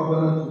my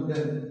covenant with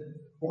them.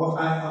 For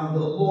I am the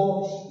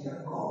Lord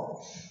their God.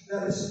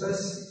 There is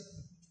mercy.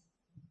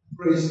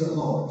 Praise the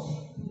Lord.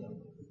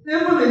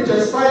 Even in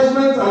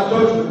chastisement and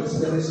judgments,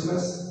 there is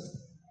mercy.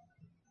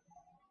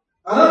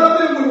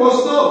 Another thing we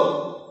must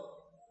know,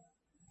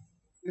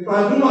 if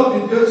I do not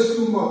deviate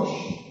too much,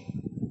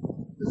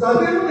 is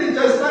that even in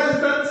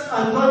chastisement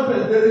and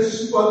judgment, there is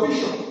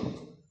supervision.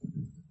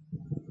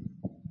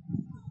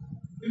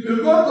 If you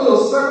go to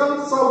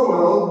 2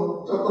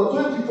 Samuel chapter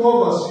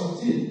 24 verse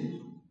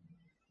 15,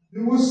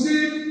 you will see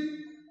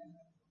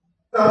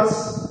that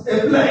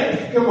a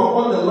plague came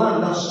upon the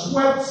land that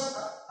swept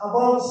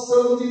about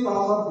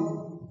 70,000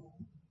 people.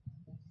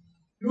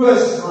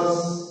 US has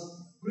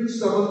reached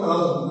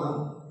 7,000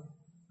 now,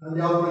 and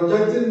they are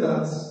projecting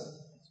that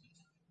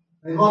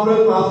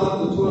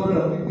 100,000 to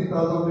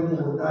 250,000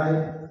 people will die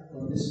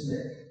from this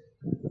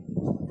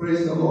plague.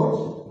 Praise the Lord.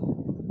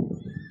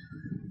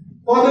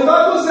 But the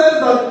Bible says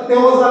that there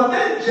was an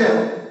angel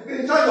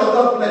in charge of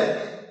that plague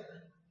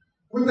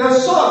with a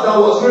sword that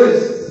was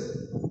raised.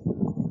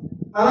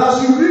 And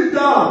as you read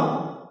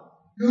down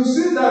you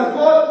see that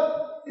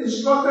God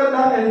instructed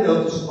that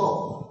angel to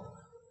stop.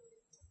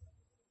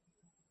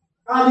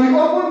 And he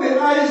opened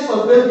the eyes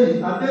of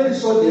David, and David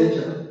saw the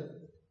angel.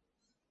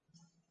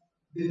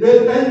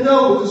 The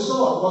angel with the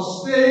sword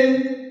was staying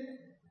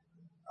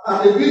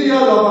at the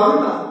vineyard of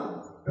Aruna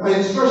by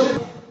instruction.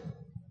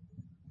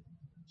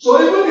 So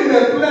even in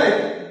a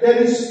plague, there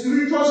is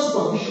spiritual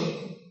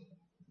supervision.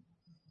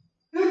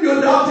 If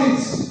you doubt it,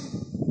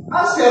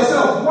 ask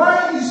yourself,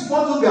 why is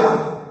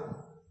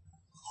Portugal,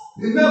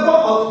 the neighbor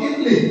of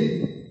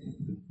Italy,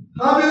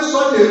 having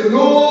such a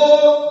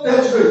low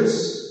death rate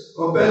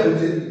compared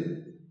with Italy?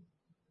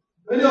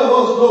 Many of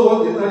us know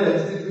what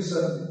Italians did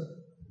recently.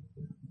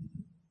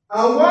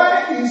 And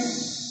why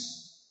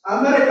is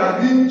America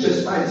being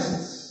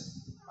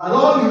chastised and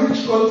all the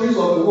rich countries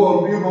of the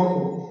world being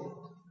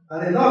humbled?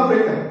 And in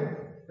Africa,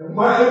 a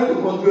mild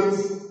to moderate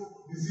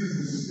disease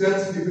is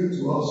death given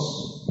to us.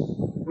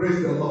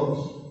 Praise the Lord.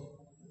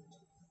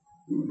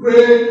 We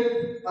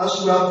pray,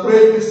 as we have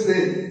prayed this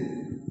day,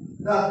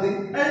 that the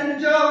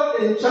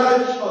angel in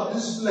charge of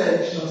this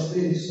plague shall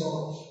stay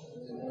installed.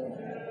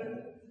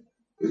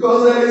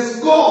 Because there is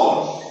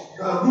God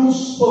that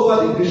rules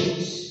over the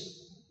nations.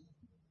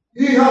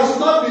 He has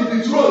not been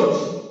dethroned.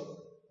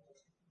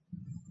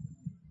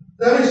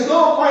 There is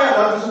no fire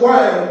that is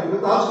wild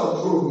without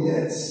control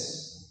yet.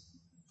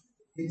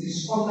 It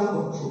is under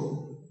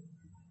control.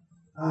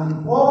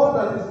 And all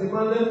that is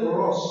demanded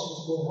for us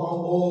is to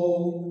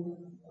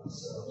humble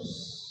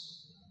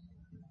ourselves.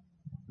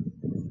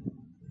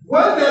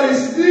 When there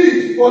is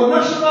need for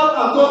national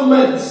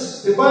atonement,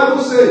 the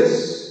Bible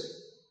says,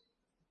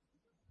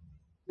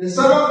 in 2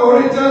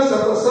 Corinthians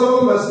chapter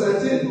 7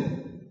 verse 13,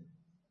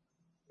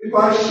 if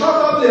I shut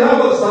up the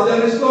heavens and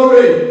there is no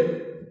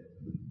rain,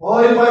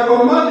 or if I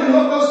command the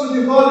locusts to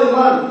devour the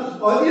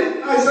land, or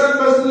if I send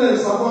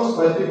pestilence amongst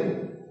my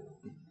people,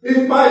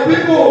 if my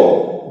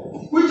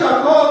people, which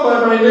are called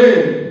by my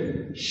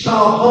name,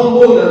 shall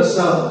humble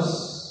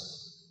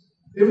themselves.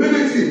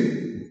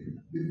 Humility,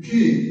 the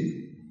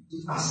key to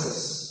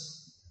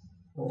access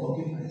for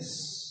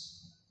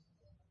forgiveness.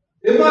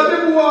 If my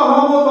people who are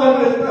humbled by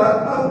my,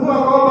 who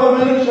are called by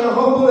my name shall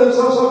humble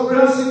themselves and pray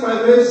and seek my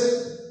face,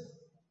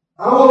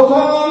 I will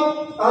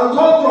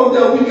turn from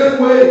their wicked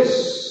ways.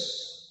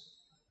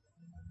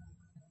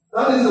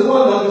 That is the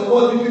one that is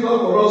more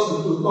difficult for us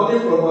to do,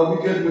 turning from our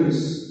wicked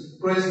ways.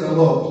 Praise the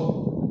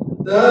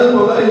Lord. Then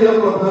will I hear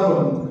from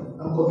heaven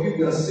and forgive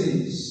their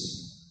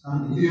sins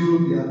and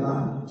heal their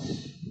land.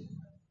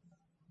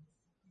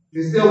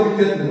 Is there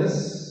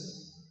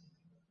wickedness?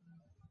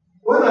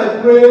 When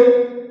I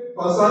pray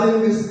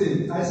concerning this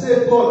thing, I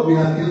say, God, we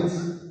are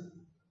guilty.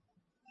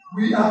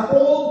 We are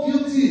all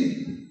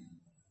guilty.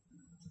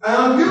 I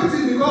am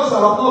guilty because I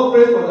have not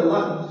prayed for the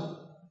land.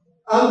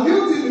 I am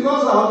guilty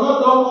because I have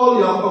not done all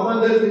you have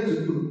commanded me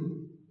to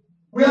do.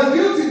 We are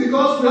guilty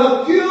because we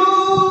have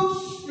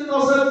killed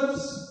innocent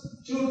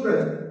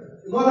children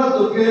in order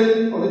to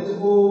gain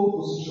political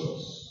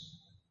positions.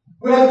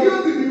 We are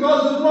guilty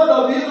because the blood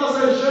of the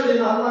innocent shed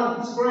in our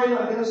land is crying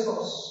against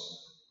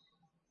us.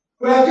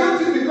 We are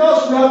guilty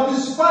because we have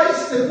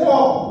despised the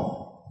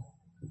poor.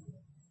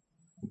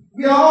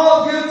 We are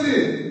all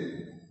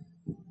guilty.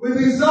 We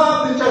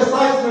deserve the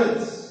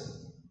chastisement.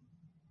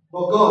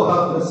 But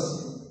God have mercy.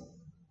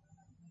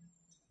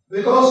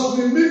 Because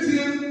we meet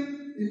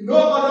Him in no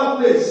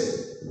other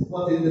place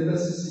but in the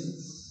mercy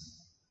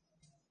seats.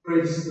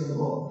 Praise the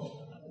Lord.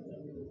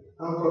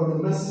 And from the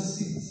mercy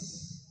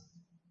seats,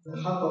 the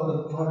heart of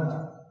the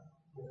Father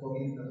will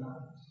forgive the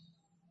land.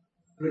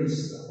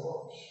 Praise the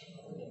Lord.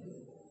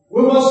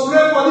 We must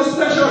pray for this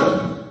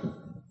nation.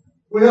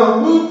 We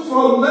have moved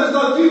from less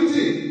than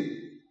 50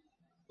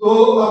 to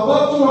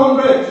about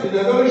 200 in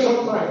a very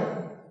short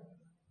time.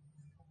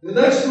 The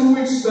next 2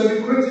 weeks will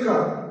be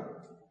critical.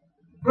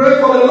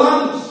 Pray for the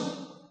land.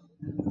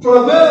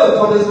 Travail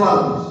for this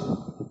land.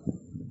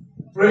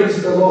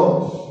 Praise the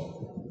Lord.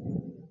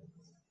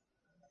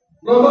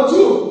 Number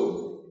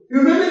 2,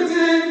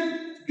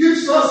 humility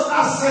gives us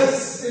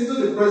access into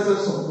the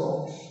presence of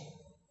God.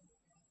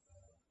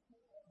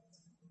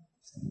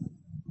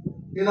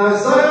 In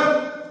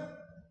Isaiah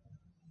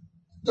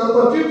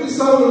chapter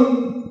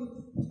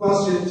 57,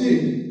 verse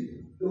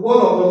 15, the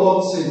word of the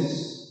Lord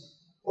says,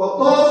 For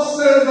thus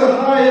says the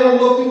high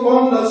and lofty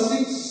one that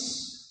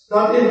sits,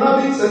 that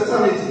inhabits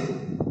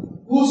eternity,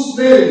 whose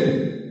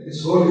name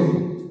is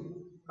holy.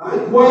 I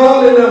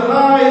dwell in a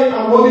high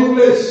and holy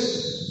place,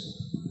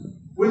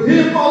 with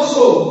him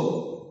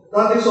also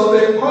that is of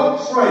a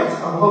contrite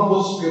and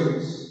humble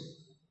spirit,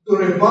 to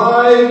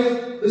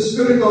revive the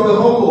spirit of the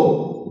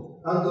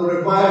humble, and to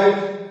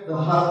revive the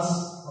hearts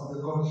of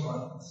the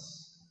contrite.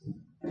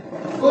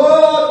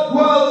 God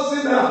dwells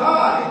in a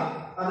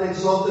high and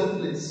exalted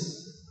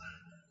place,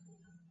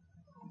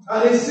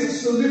 and He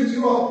seeks to lift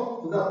you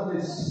up to that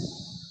place.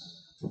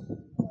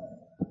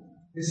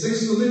 He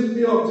seeks to lift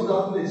me up to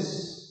that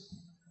place.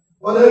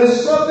 But there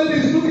is something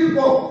He's looking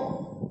for.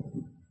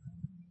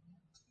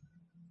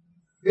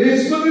 He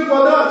is looking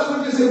for that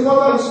which is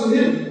important to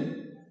Him.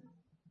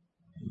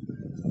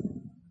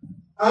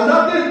 And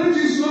that thing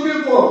which he's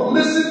looking for,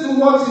 listen to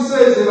what he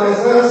says in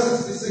Isaiah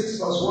 66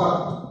 verse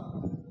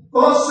 1.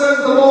 God says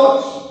the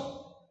Lord,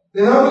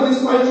 the heaven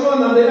is my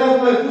throne and the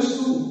earth my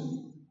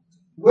footstool.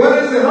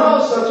 Where is the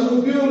house that you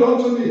will build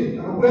unto me?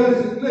 And where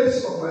is the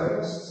place of my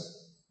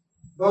rest?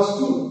 Verse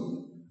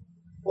 2.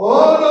 For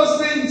all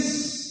those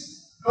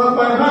things have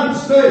my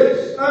hands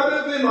made.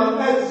 Everything on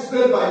earth is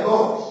made by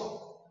God.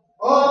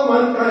 All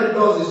mankind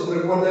does is to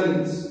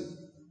remodel it.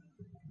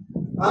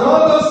 And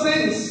all those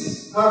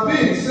things have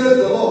been, says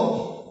the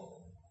Lord.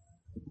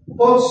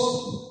 But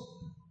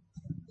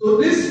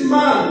to this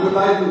man will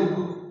I look.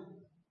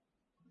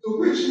 To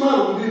which man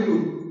will he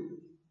look?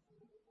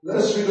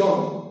 Let's read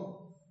on.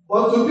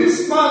 But to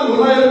this man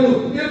will I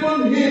look,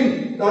 even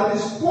him that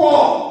is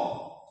poor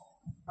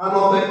and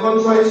of a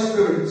contrite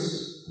spirit,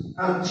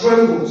 and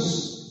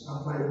trembles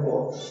at my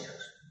word.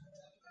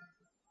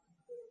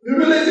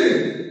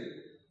 Humility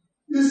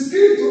is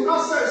key to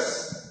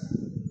access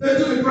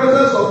into the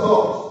presence of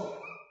God.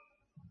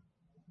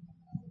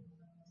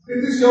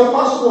 It is your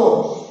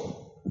password.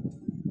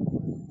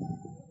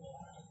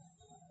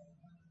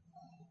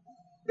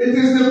 It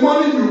is the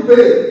money you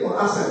pay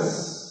for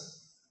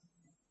access.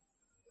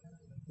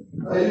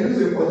 I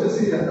use a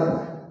purchasing your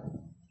data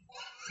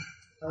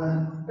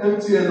and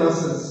MTN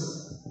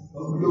access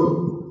or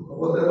Globe or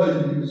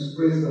whatever you use.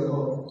 Praise the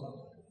Lord.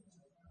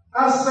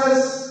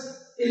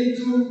 Access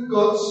into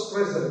God's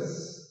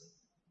presence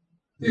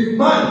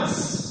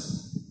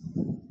demands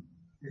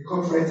a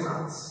contrite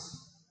heart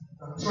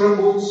that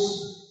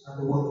trembles at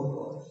the word of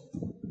God.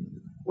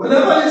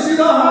 Whenever you see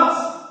that heart,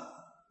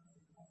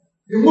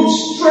 you move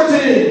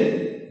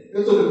straight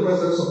into the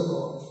presence of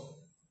God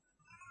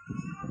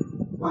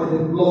by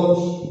the blood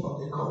of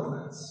the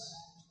covenants.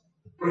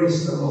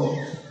 Praise the Lord.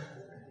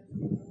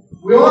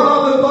 We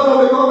all have the blood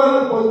of the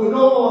covenant, but we don't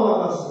all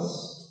have access.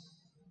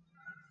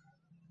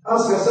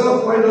 Ask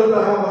yourself, why don't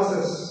I have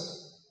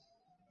access?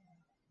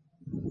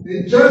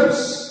 In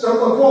James chapter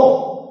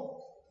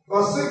 4,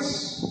 verse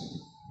 6,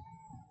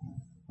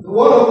 the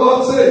word of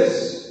God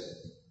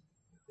says,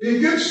 He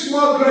gives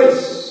more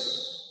grace.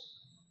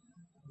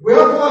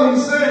 Wherefore he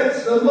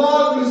says, the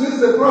Lord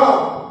resists the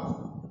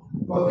proud,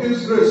 but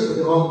gives grace to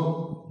the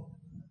humble.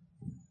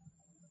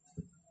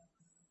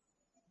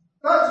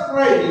 That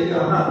pride in your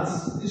heart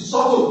is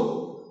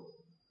subtle.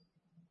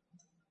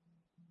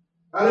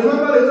 I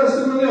remember the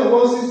testimony of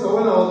one sister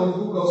when I was in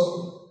full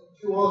gospel.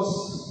 She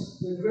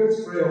was a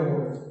great prayer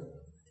warrior.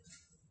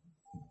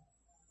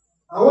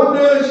 And one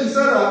day she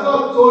said that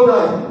God told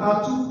her, you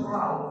are too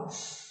proud.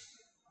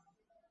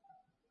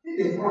 He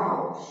is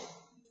proud.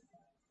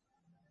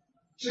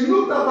 She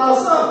looked at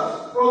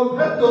herself from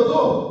head to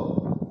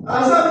toe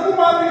and said, "Who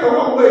might be your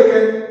wrong way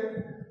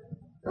again?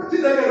 Don't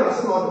you think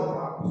that's not the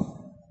proud?"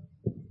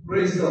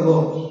 Praise the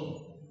Lord.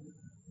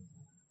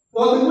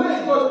 But the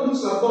way God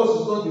looks at us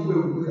is not the way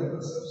we look at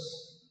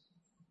ourselves.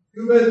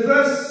 You may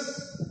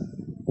dress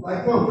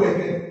like one way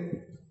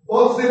again,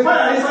 but the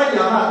fire inside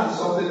your heart is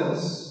something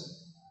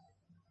else.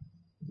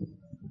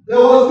 There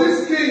was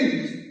this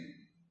king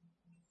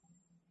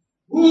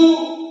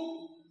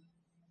who,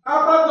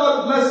 after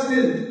God blessed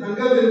him and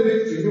gave him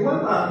victory, he went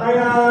and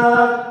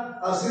hired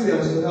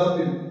Assyrians to help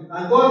him.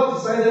 And God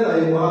decided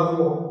that he would have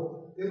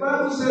war. The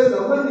Bible says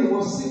that when he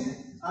was sick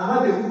and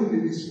had a wound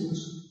in his foot,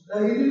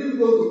 that he didn't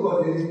go to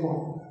God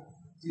anymore.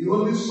 He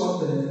only sought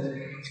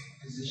the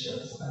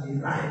physicians and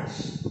he died.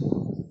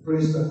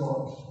 Praise the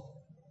Lord.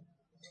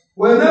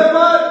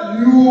 Whenever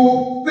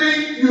you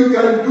think you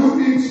can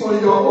do things on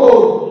your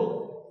own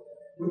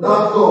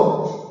without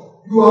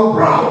God, you are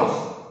proud.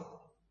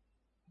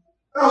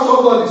 That's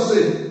what God is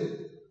saying.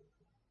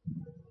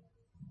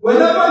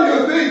 Whenever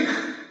you think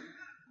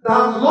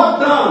that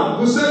lockdown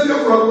will save you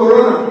from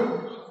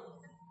corona,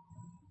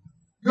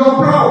 you are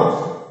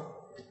proud.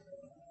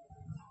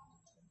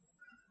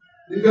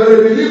 If you are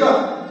a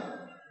believer,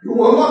 you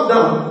will lock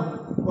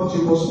down, but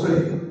you must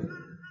pray.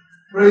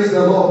 Praise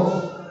the Lord.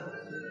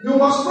 You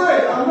must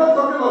pray. I'm not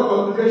talking about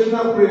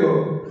congregational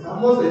prayer.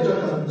 I'm not a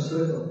church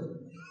administrator.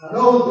 I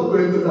don't want to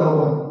go into that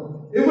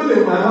one. Even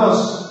in my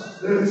house,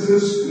 there is a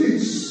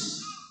split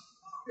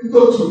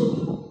into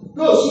two.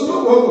 Those who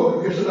don't want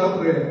congregational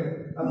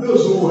prayer and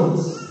those who want.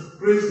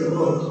 Praise the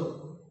Lord.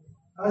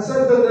 I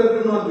said that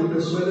every man be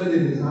persuaded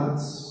in his heart.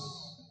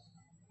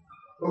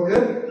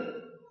 Okay?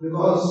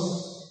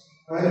 Because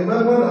I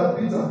remember that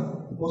Peter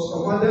was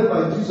commanded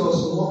by Jesus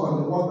to walk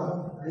on the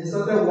water, and he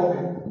started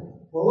walking.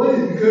 But when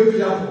he became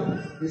fearful,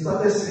 he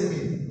started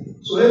sinking.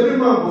 So every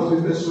man must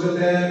be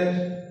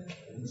persuaded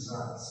in his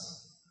heart.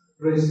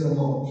 Praise the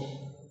Lord.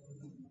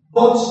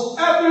 But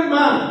every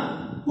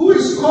man who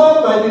is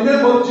called by the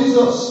name of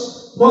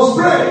Jesus must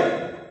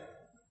pray.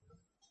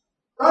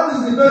 That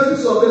is the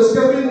basis of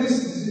escaping this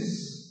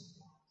disease.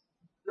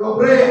 Your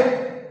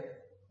prayer.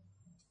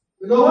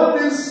 You know what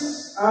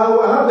this, I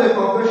will have a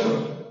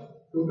confession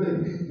to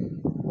make.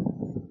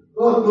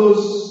 God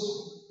knows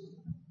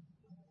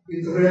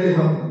it really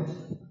happened.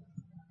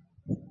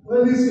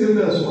 When this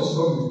illness was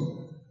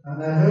coming,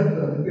 and I heard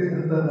that the thing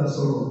entered that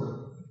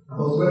sorrow, I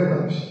was very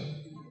happy.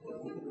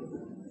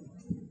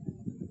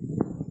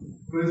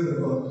 Praise the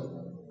Lord.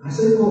 I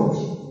said, God,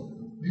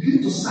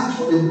 begin to search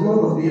for the blood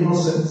of the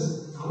innocent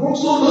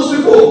amongst all those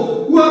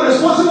people who are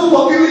responsible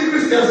for killing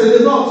Christians in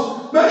the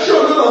north. Make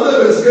sure none of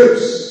them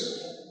escapes.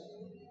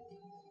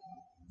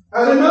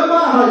 I remember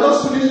I had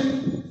just finished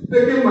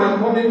taking my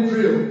morning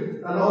drill,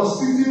 and I was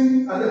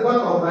sitting at the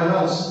back of my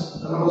house,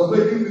 and I was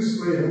making this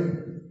prayer,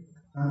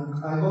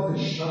 and I got a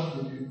sharp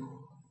rebuke.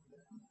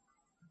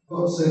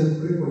 God said,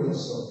 pray for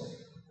yourself.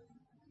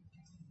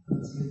 And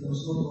it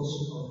was not also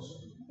God.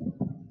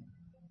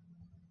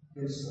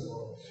 Praise the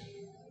Lord.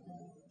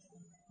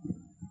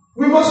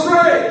 We must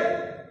pray.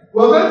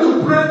 We are going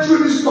to pray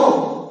through this storm.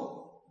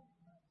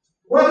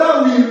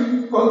 Whether we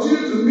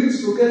continue to meet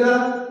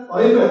together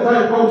or if a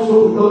time comes when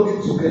we don't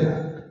meet together.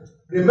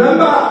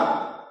 Remember,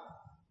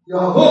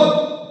 your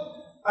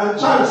hope and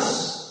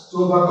chance to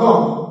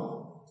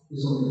overcome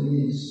is on the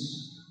knees.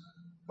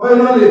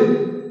 Finally,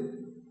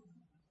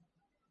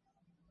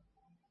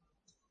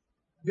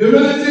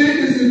 humility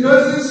is the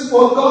basis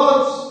for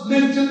God's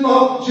lifting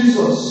up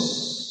Jesus.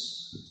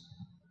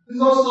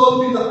 Jesus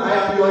told me that I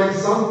am your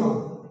example.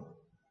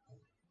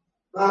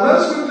 Now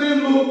let's quickly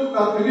look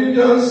at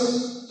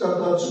Philippians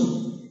chapter 2.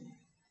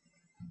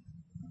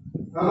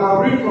 And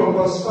I'll read from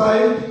verse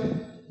 5.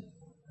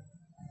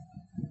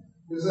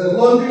 It's a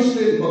longish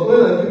thing, but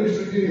when I finish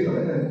reading it, I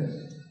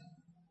end.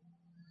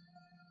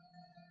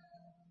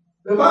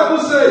 The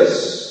Bible says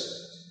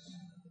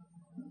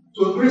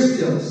to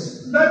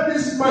Christians, let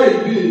this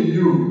mind be in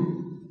you,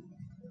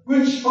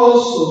 which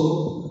was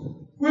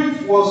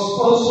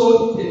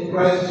also in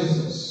Christ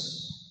Jesus,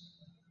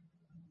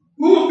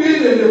 who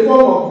being in the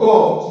form of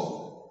God,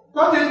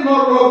 thought it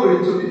not robbery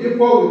to be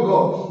equal with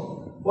God,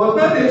 but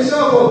made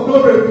himself of no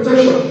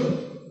reputation,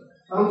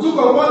 and took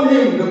upon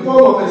him the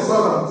form of a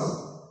servant,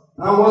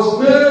 and was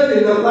made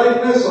in the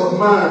likeness of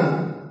man.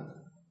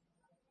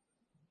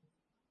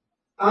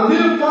 And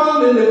being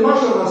found in the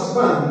fashion as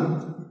man,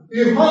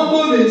 he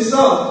humbled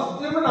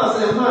himself, even as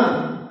a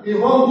man. He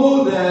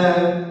humbled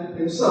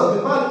himself.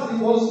 In fact, he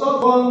was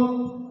not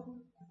born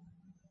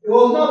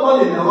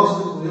in a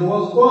hospital. He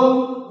was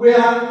born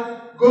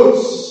where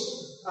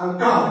goats and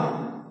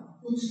cows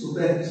put to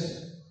bed.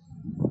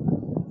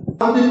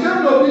 And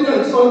became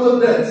obedient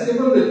unto death,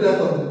 even the death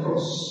of the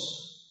cross.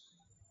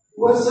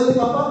 We are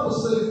about to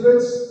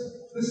celebrate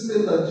this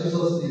thing that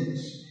Jesus did.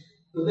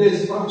 Today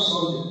is Palm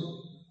Sunday.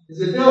 It's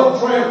a day of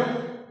triumph.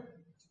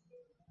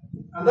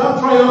 And that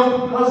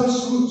triumph has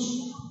its roots,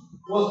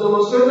 was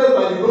demonstrated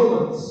by the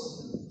Romans.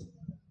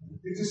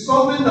 It is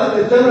something that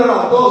a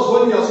general does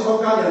when he has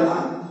conquered a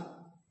land.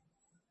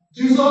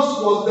 Jesus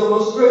was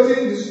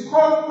demonstrating his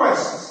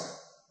conquest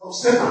of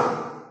Satan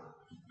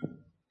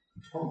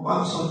on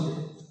Palm Sunday.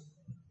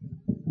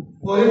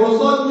 But he was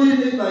not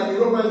doing it like the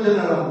Roman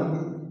general would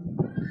do.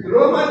 The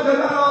Roman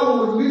general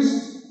would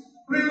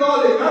bring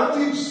all the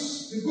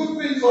captives, the good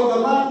things of the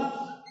land,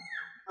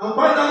 and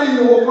finally he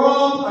will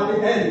come at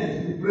the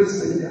end to praise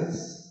Saviors.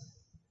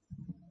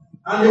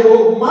 And he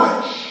will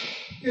march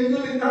into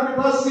the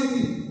capital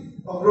city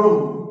of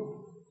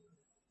Rome,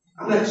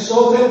 an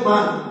exalted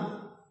man,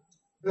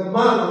 the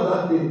man of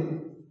that day.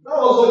 That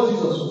was what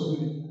Jesus was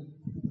doing.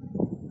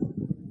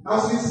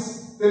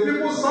 As the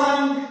people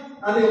sang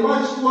and he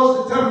marched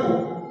towards the temple,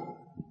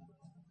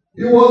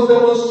 he was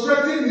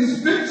demonstrating his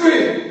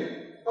victory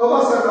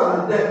over Satan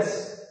and death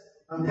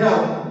and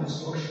hell and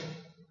destruction.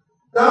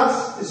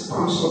 That is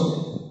Palm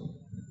Sunday.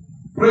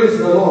 Praise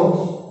the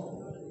Lord.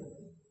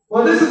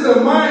 But this is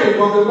the mind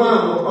of the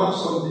man of Palm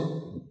Sunday.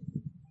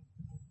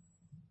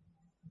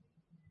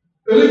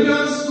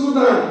 Philippians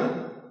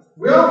 2:9.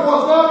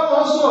 Wherefore God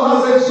also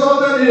has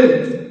exalted him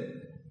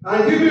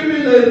and given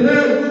him a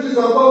name which is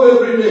above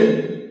every name,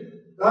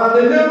 that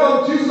the name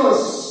of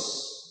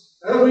Jesus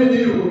every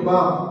knee will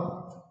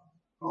bow,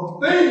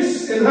 of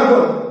things in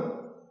heaven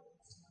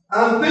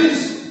and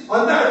things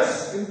on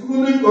earth,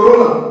 including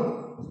corona,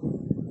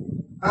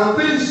 and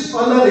things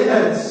under the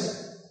earth,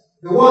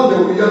 the one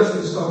that we yet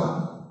discover.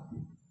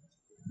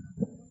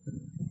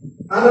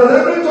 And that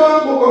every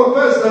tongue will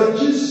confess that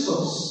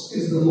Jesus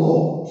is the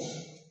Lord,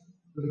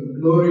 to the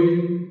glory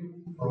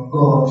of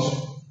God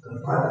the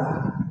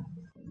Father.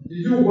 Do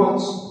you want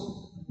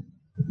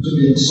to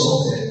be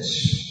exalted?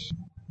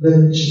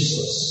 Let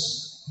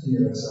Jesus be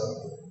your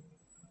example.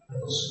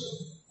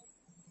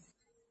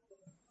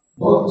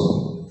 But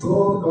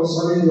God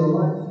concerning your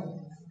life,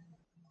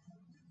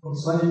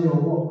 concerning your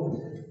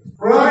work.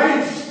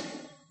 Pride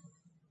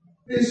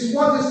is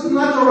what is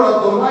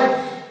natural to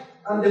life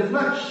and the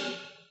flesh.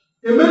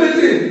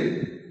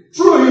 Humility,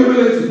 true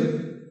humility,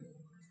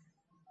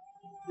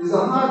 is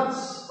an act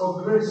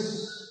of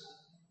grace.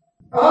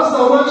 As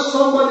that when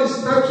somebody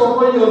steps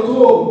upon your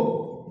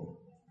toe,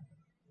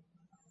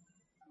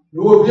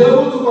 you will be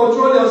able to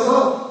control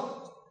yourself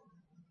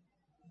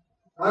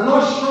and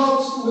not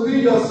shout within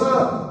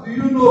yourself, do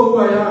you know who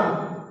I am?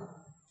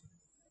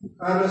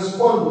 And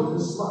respond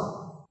with a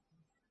smile.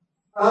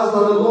 Ask that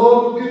the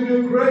Lord will give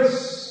you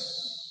grace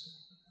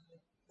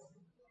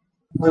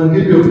and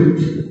give you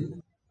victory.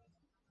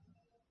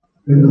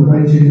 In the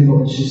mighty name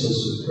of Jesus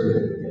we pray.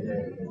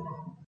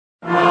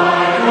 My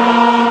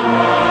God.